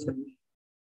we finish.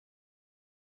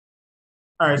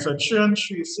 All right, so 3 and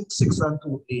 3, 6, 6 and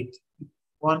 2, 8.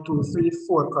 1, 2, 3,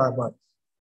 4 carbons.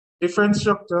 Different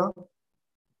structure.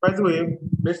 By the way,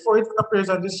 before it appears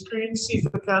on the screen, see if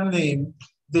you can name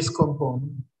this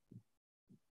compound.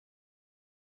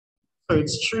 So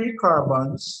it's 3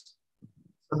 carbons.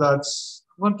 So that's,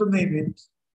 I want to name it.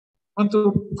 I want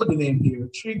to put the name here.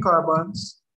 3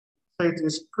 carbons. So it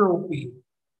is propene.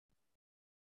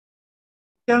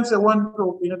 You can say 1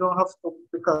 propene, you don't have to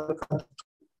because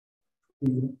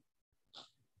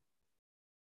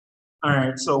all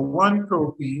right, so 1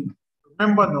 propene.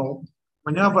 Remember now,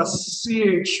 when you have a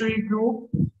CH3 group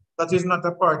that is not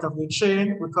a part of the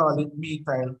chain, we call it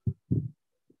methyl.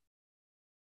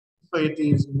 So it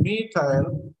is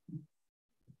methyl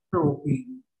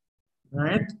propene,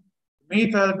 right?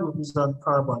 Methyl group is on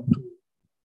carbon 2.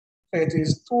 So it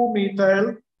is 2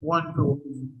 methyl, 1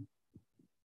 propene,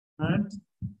 right?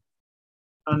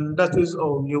 And that is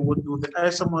how you would do the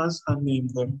isomers and name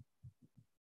them.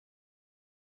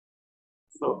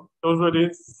 So those were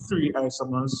the 3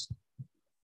 isomers.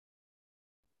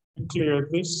 Clear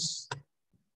this.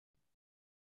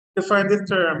 Define the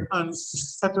term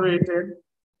unsaturated.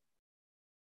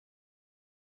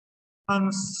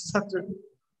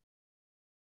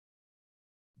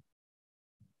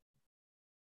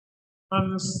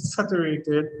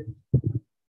 Unsaturated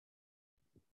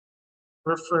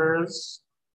refers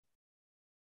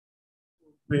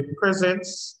to the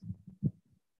presence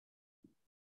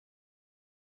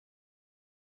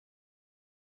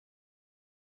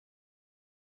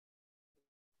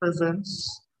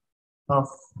of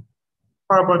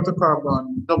carbon to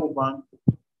carbon double bond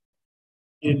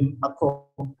in a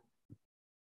compound.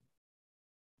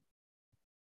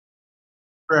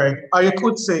 Right, or you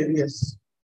could say yes.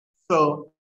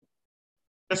 So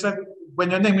just like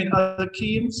when you're naming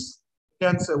alkenes, you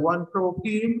can say 1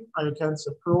 propene or you can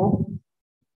say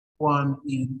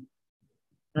pro-1-ene.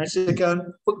 Right, so you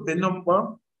can put the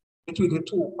number between the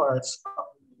 2 parts.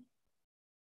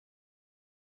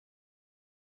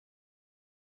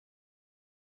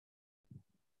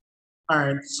 All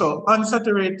right, so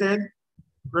unsaturated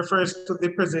refers to the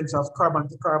presence of carbon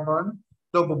to carbon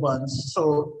double bonds.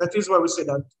 So that is why we say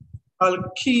that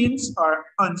alkenes are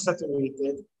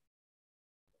unsaturated.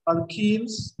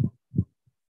 Alkenes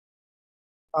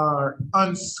are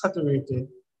unsaturated.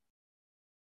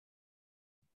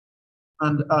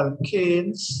 And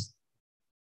alkanes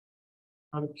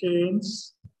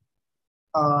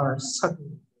are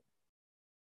saturated.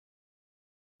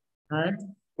 Right?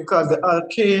 Because the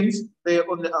alkanes, they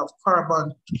only have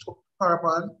carbon to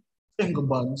carbon single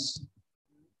bonds.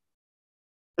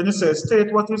 Then it says,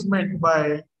 state what is meant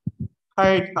by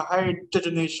a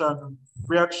hydrogenation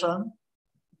reaction.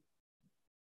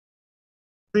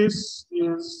 This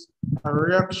is a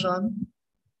reaction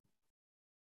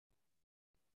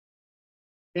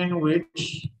in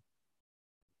which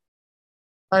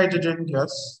hydrogen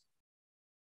gas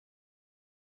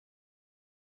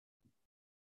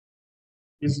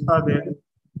is added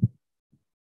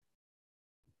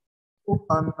to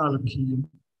an alkene.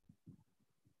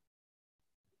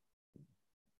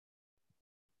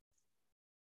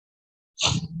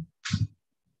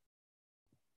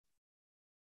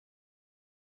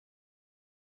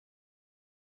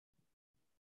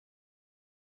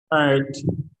 All right.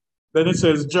 Then it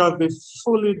says, draw the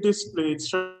fully displayed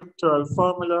structural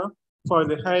formula for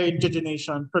the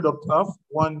hydrogenation product of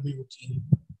 1-butene.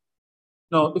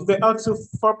 Now, if they ask you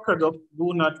for product,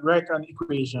 do not write an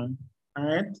equation. All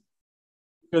right.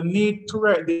 You need to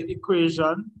write the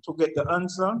equation to get the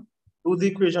answer. Do the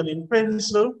equation in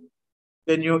pencil,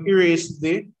 then you erase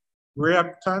the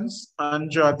reactants, and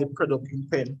draw the product in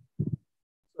pen.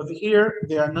 So here,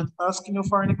 they are not asking you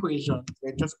for an equation.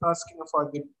 They're just asking you for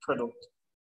the product.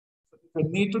 So if you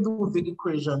need to do the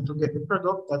equation to get the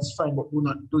product, that's fine, but do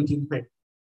not do it in pen.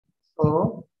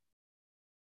 So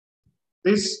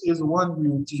this is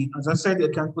 1-butene. As I said, I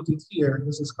can put it here.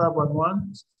 This is carbon 1,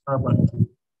 this is carbon 2.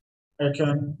 I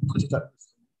can put it at this.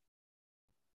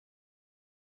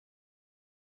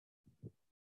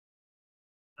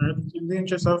 And in the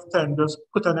interest of time, just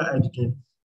put an hydrogen.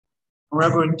 We're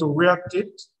going to react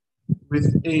it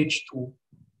with H2.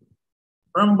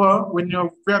 Remember, when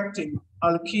you're reacting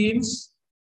alkenes,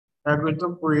 you're going to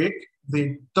break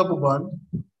the double bond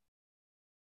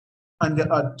and they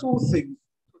add 2 things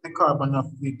to the carbon of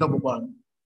the double bond.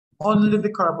 Only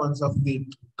the carbons of the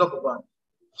double bond.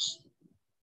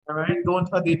 All right, don't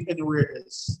add it anywhere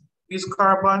else. These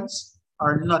carbons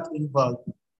are not involved.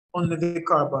 Only the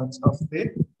carbons of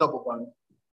the double bond.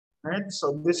 All right,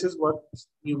 so this is what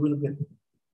we will get.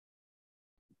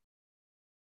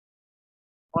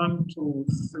 1, 2,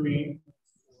 3,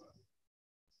 4.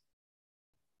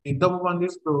 The double bond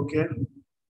is broken.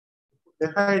 The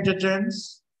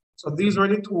hydrogens, so these were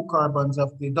the 2 carbons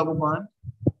of the double bond.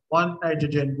 1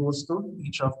 hydrogen goes to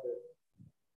each of them.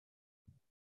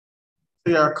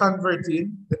 So you are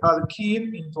converting the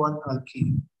alkene into an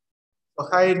alkene. So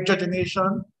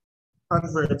hydrogenation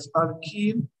converts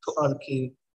alkene to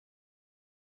alkane.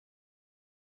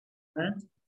 Right?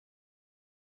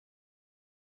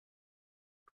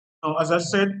 Now, as I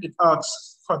said, it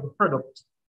asks for the product.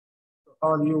 So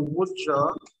all you would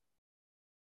draw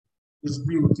is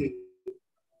butane.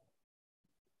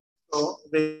 So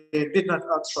they did not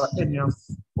ask for any of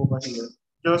over here,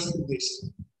 just this.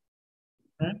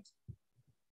 Right?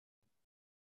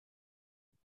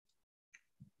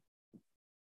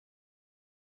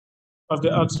 Of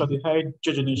the asked for the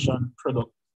hydrogenation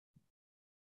product.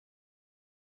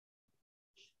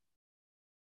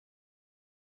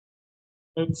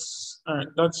 All right,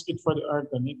 that's it for the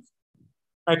organic.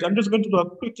 All right, I'm just going to do a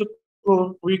quick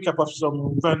recap of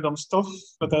some random stuff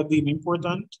that I deem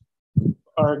important.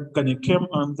 Organic chem,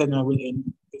 and then I will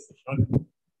end this session.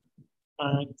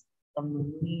 All right, I'm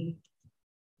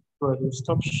going to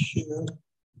stop share.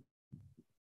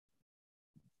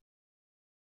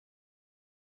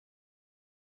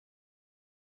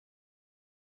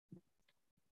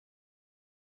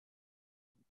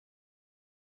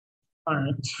 All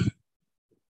right.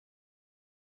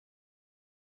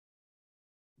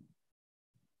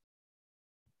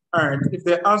 All right, if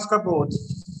they ask about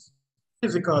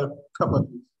physical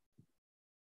properties,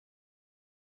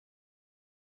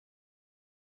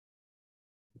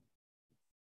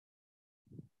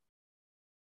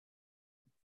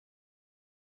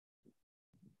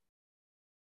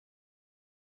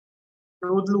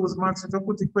 you would lose marks if you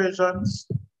put equations.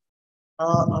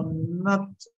 I'm not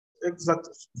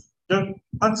exactly. Just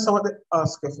answer what they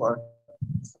ask you for.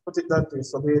 Put it that way.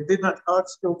 So they did not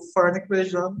ask you for an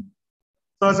equation.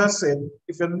 So as I said,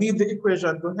 if you need the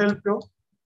equation to help you,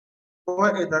 go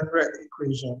ahead and write the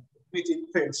equation. Put it in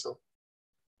pencil.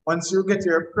 Once you get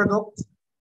your product,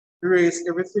 erase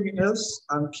everything else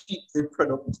and keep the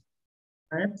product,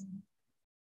 right?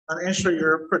 And ensure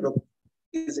your product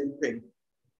is in pen.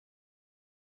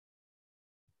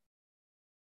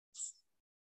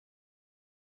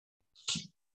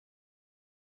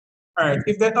 All right,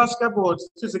 if they ask about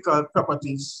physical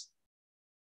properties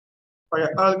for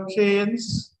your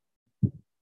alkanes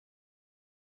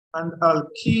and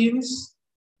alkenes,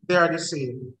 they are the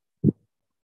same.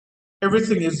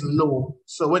 Everything is low.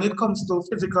 So when it comes to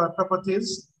physical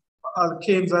properties,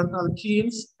 alkanes and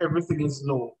alkenes, everything is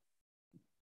low.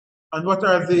 And what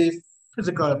are the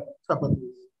physical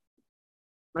properties?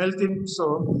 Melting,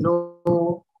 so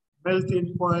low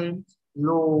melting point,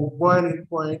 low boiling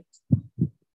point,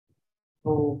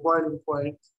 low boiling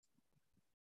point,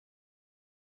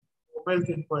 low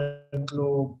melting point,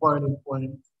 low boiling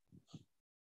point,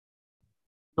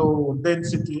 low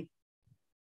density,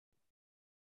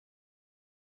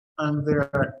 and they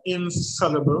are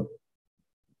insoluble.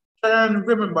 Try and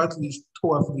remember at least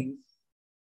 2 of these.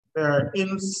 They are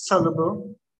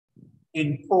insoluble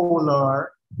in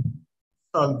polar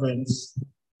solvents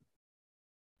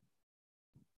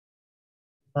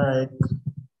like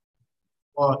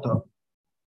water.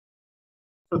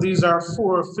 So these are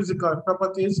 4 physical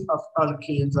properties of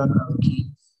alkanes and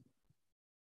alkenes.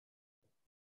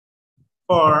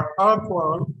 For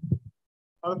alcohol,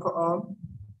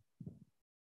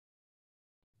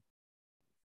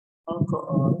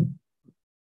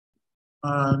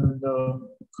 and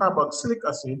carboxylic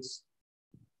acids.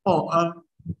 Oh, and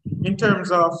in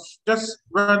terms of just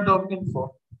random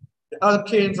info,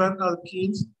 Alkanes and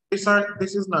alkenes,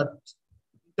 this is not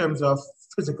in terms of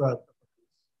physical.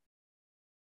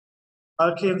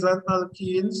 Alkanes and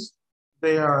alkenes,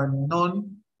 they are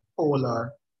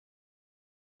non-polar.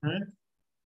 Right?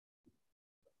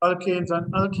 Alkanes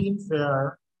and alkenes, they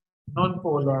are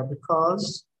non-polar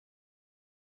because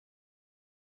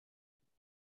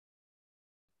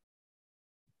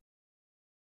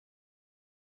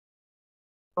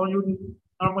you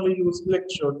normally use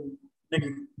electron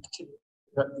negativity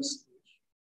at this stage.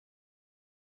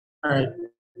 All right.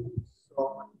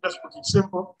 So just put it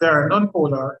simple, they are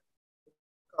non-polar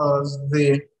because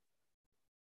the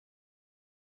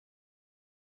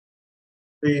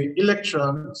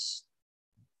electrons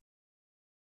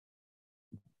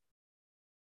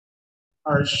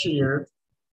are shared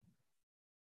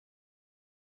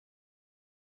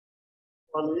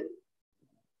only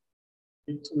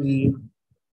between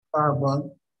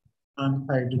carbon and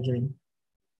hydrogen.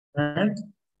 Right?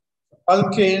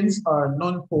 Alkanes are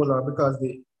non-polar because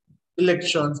the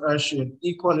electrons are shared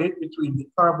equally between the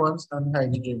carbons and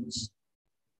hydrogens.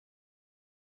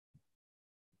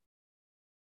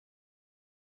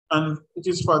 And it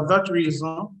is for that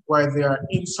reason why they are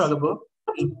insoluble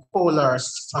in polar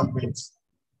solvents.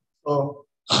 So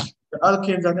the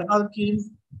alkanes and the alkenes,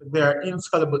 they are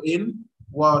insoluble in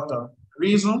water.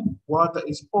 Reason, water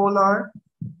is polar.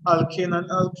 Alkane and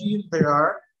alkene, they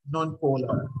are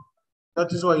non-polar.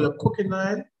 That is why your cooking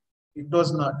oil, it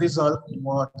does not dissolve in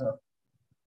water.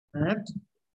 Right?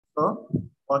 So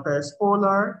water is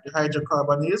polar, the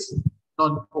hydrocarbon is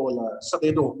non-polar, so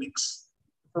they don't mix.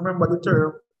 Remember the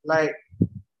term like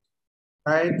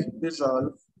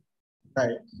dissolve,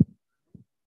 like.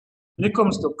 When it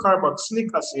comes to carboxylic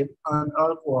acid and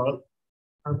alcohol,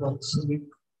 carboxylic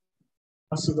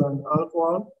acid and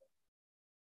alcohol,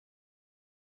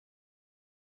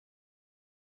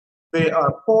 they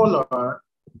are polar,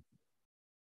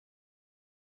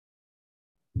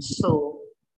 so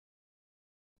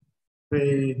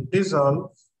they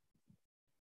dissolve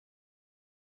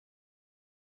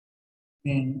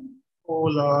in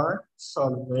polar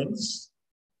solvents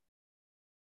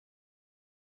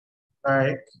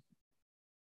like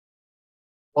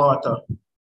water.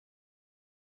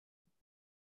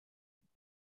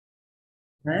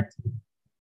 Right?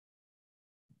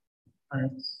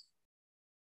 Right.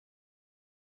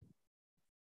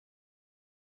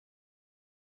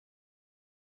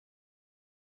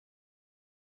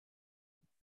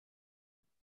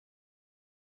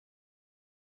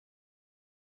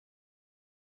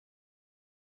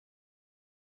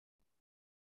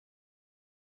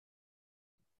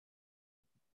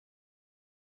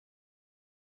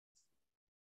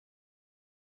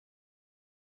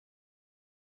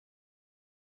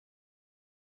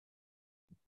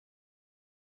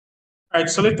 All right,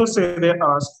 so let us say they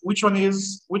ask which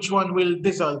one will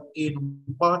dissolve in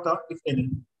water, if any,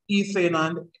 ethane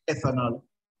and ethanol.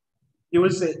 You will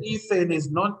say ethane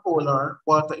is non-polar,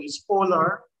 water is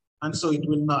polar, and so it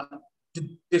will not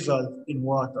dissolve in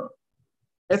water.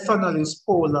 Ethanol is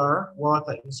polar,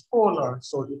 water is polar,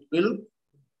 so it will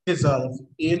dissolve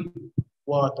in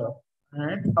water,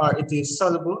 right? Or it is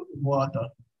soluble in water.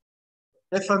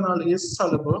 Ethanol is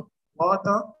soluble,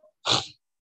 water,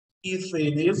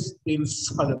 ethane is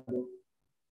insoluble.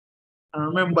 And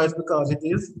remember, it's because it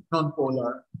is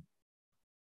non-polar.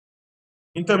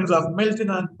 In terms of melting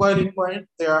and boiling point,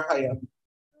 they are higher,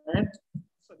 right?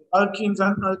 So the alkenes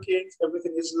and alkanes,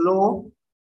 everything is low.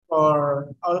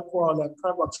 For alcohol and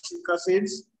carboxylic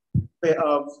acids, they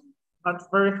are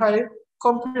not very high.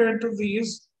 Compared to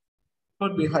these,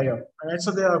 would be higher, right?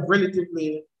 So they are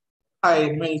relatively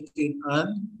high melting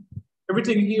and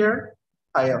everything here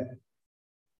higher.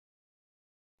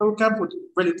 So we can put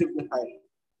relatively high.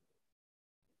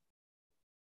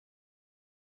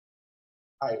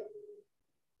 High.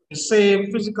 The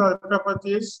same physical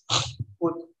properties,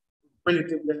 put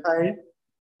relatively high,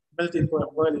 melting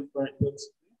point, boiling point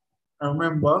density. And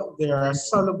remember, they are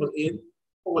soluble in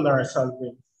polar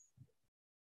solvents.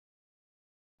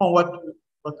 What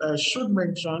I should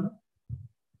mention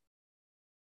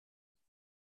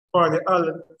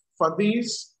for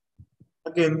these,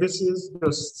 again, this is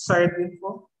just side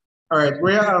info. All right,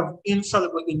 we have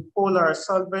insoluble in polar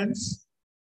solvents.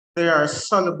 They are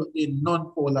soluble in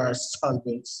non-polar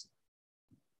solvents.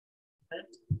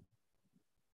 Right?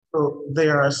 So they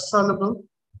are soluble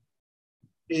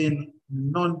in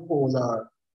non-polar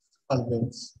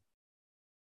solvents.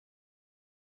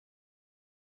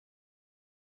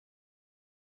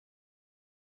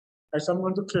 Right, so I'm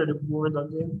going to clear the board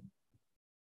again.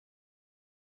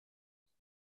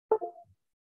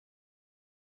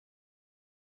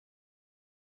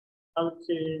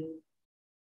 Okay.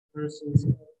 versus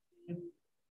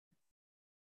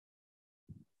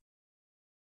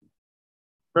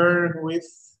burn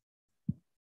with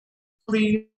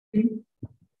clean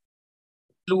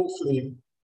blue flame.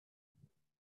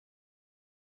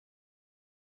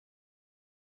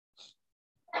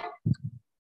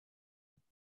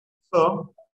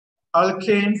 So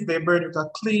alkanes, they burn with a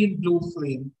clean blue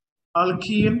flame.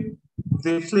 Alkene,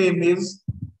 the flame is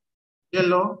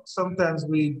yellow. Sometimes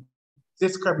we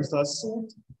describe it as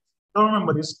soot. Don't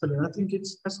remember the spelling. I think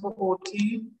it's SOOT.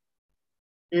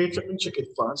 Let me check it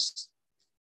fast.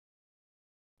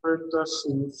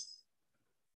 Soot.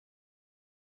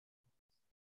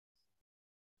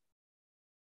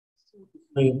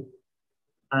 Flame.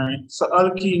 All right. So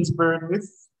alkenes burn with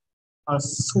a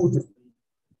soot flame.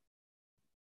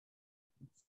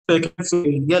 So you can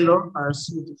say yellow or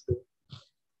soot flame.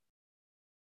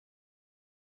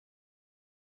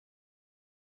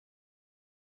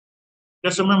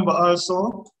 Just remember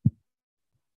also,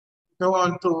 you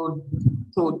want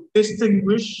to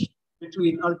distinguish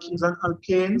between alkenes and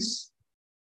alkanes,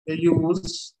 they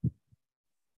use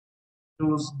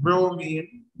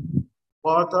bromine,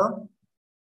 water,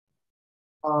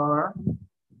 or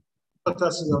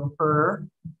potassium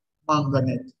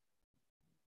permanganate.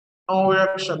 No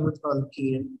reaction with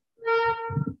alkane.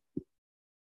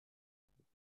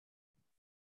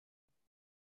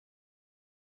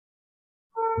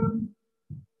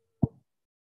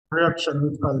 Reaction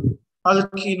with alkane.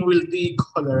 Alkene will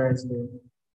decolorize them.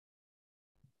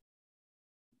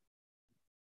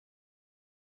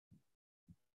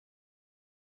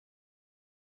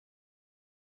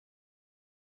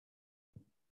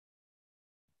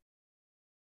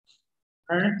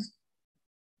 Alright?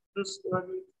 Just,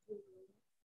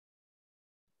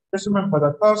 just remember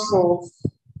that also,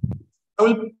 I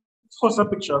will post a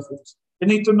picture of it. You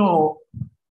need to know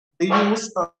the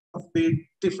use of the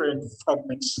different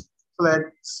fragments, like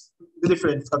the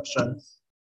different fractions.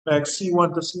 Like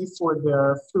C1 to C4, there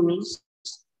are fuels.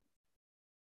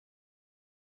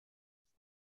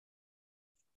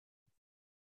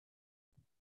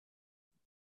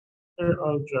 They're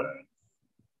all dry.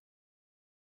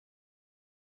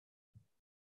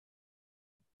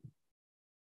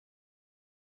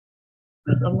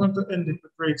 And I'm going to end it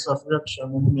with rates of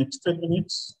reaction in the next 10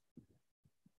 minutes.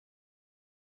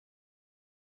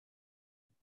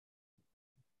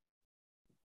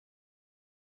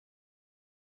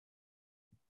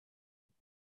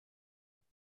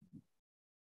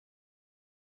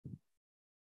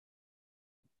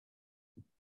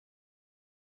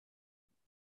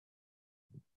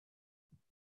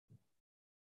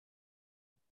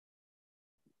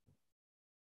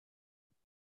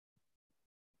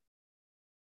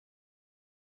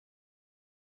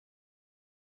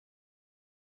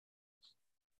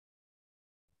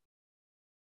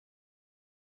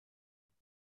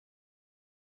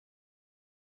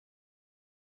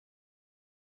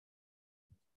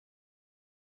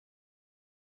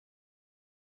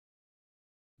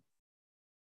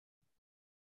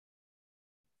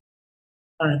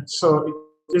 All right, so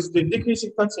it is the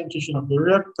decreasing concentration of the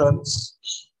reactants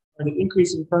and the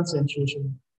increasing concentration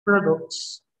of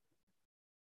products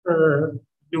per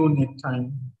unit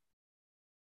time.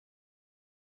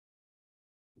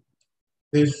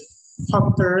 The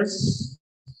factors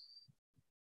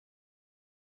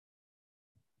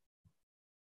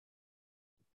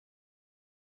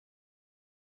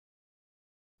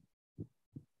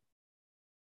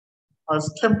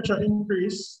as temperature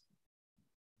increase,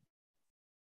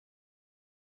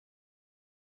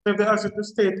 so they ask you to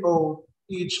state how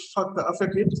each factor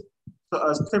affect it. So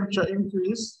as temperature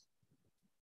increase,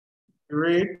 the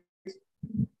rate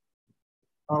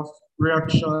of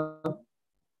reaction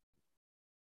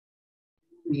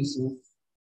increases.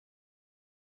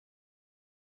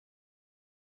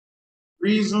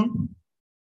 Reason,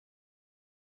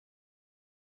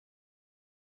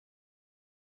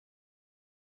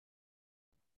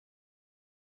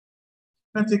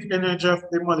 kinetic energy of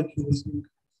the molecules increases.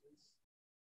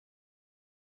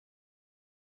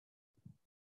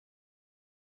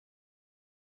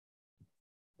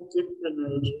 Kinetic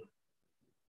energy of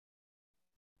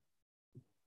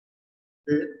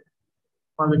the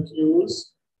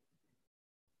molecules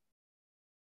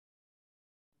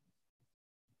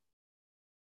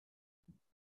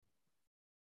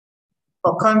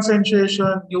for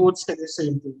concentration, you would say the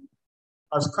same thing.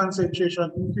 As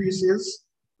concentration increases,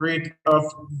 rate of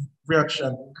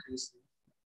reaction increases.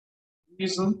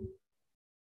 Reason,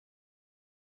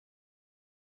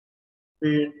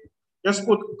 the just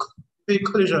put the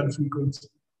collision frequency.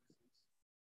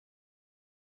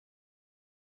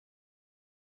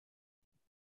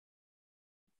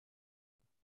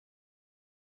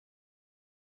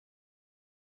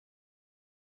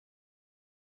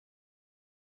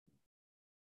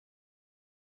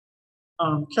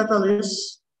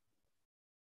 Catalyst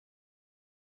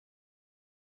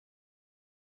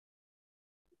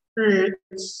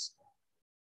creates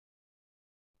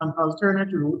an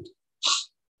alternate route,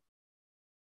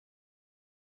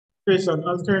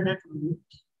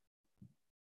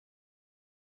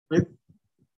 with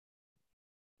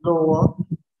lower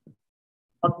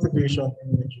activation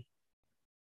energy.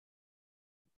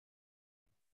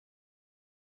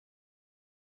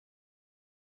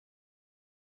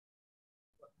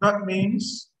 That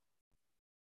means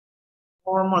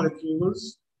more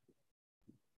molecules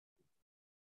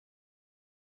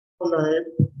collide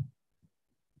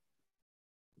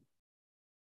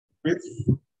with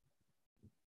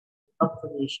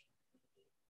activation.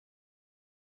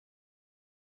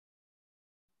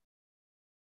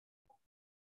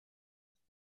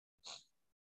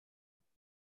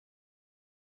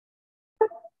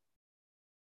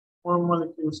 More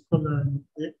molecules collide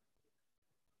with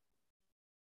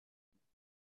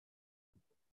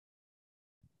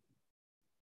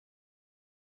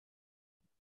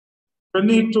we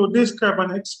need to describe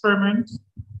an experiment.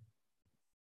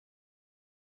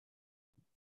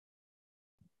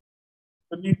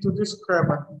 We need to describe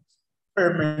an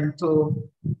experiment to,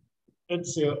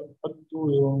 let's say,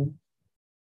 to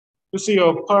see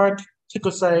your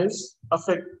particle size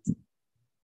affect, we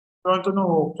want to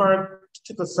know how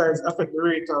particle size affect the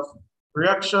rate of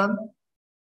reaction.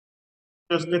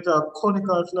 Just get a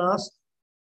conical flask.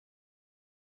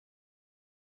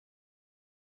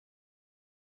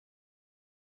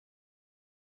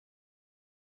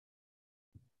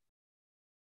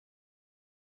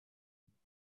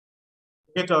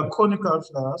 Get a conical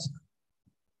flask,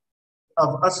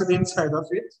 have acid inside of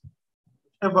it.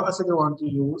 Whichever acid you want to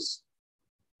use,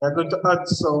 they're going to add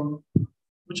some,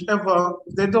 whichever,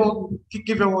 they don't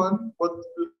give you one, but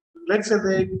let's say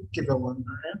they give you one,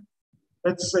 right?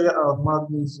 Let's say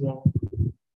magnesium,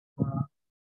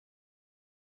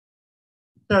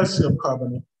 calcium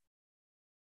carbonate.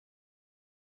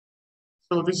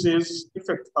 So this is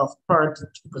effect of particle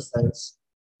size.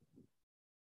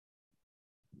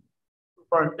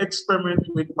 For an experiment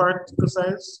with particle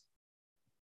size,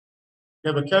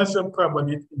 you have a calcium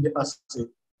carbonate in the acid.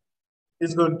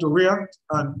 It's going to react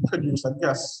and produce a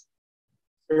gas.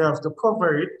 So you have to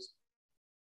cover it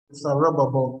with a rubber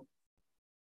ball,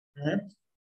 right?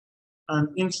 And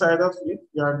inside of it,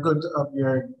 you are going to have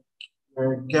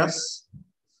your gas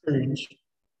syringe.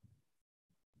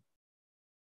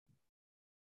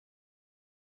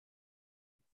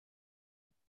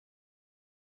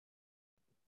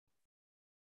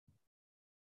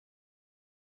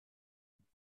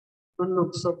 It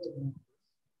looks something.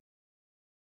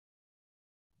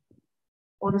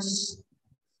 What is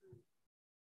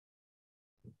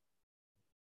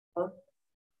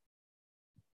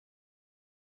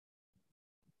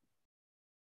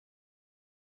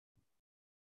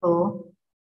so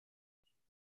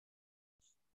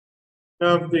you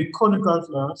have the conical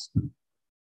flask,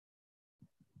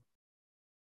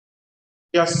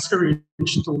 gas syringe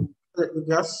to collect the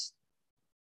gas,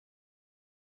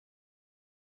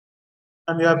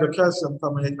 and you have the calcium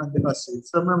carbonate and the acid.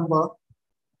 So remember,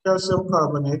 calcium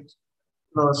carbonate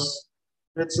plus,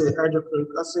 let's say, hydrochloric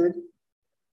acid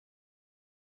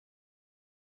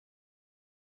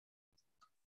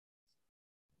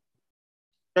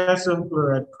calcium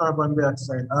chloride, carbon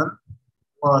dioxide, and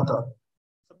water.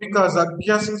 So because a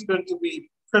gas is going to be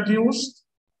produced,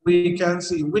 we can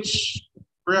see which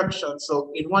reaction.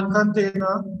 So in one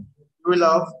container, we will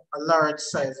have a large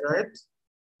size, right?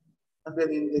 And then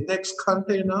in the next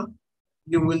container,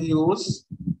 you will use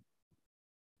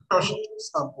crushed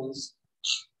samples.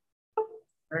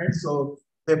 Right? So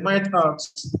they might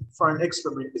ask for an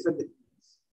experiment, isn't it?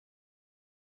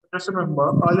 Just remember,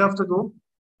 all you have to do,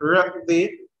 react the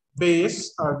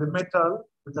base or the metal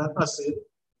with an acid,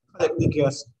 collect the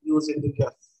gas using the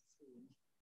gas.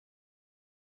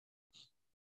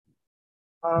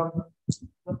 I'm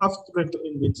going to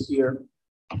end it here.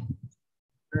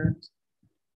 Right.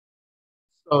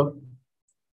 So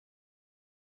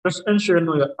just ensure you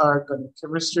know your organic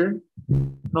chemistry,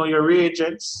 know your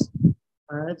reagents.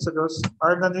 All right, so those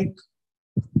organic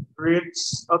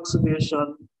rates,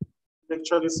 oxidation,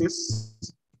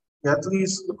 electrolysis. Yeah, at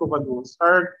least look over those.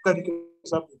 Organic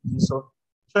is up with you, so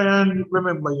try and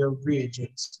remember your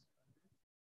reagents.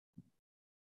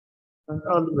 And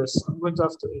all the rest, I'm going to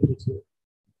have to end it here.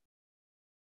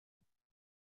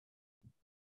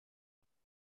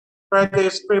 Friday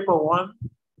is paper one.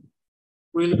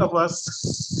 We'll have a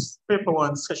paper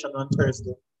one session on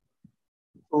Thursday.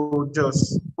 So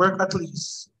just work at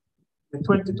least the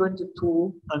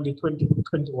 2022 and the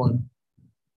 2021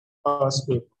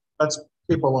 paper. That's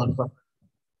paper one. All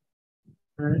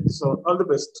right, so all the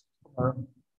best.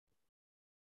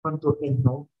 On to end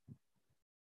now.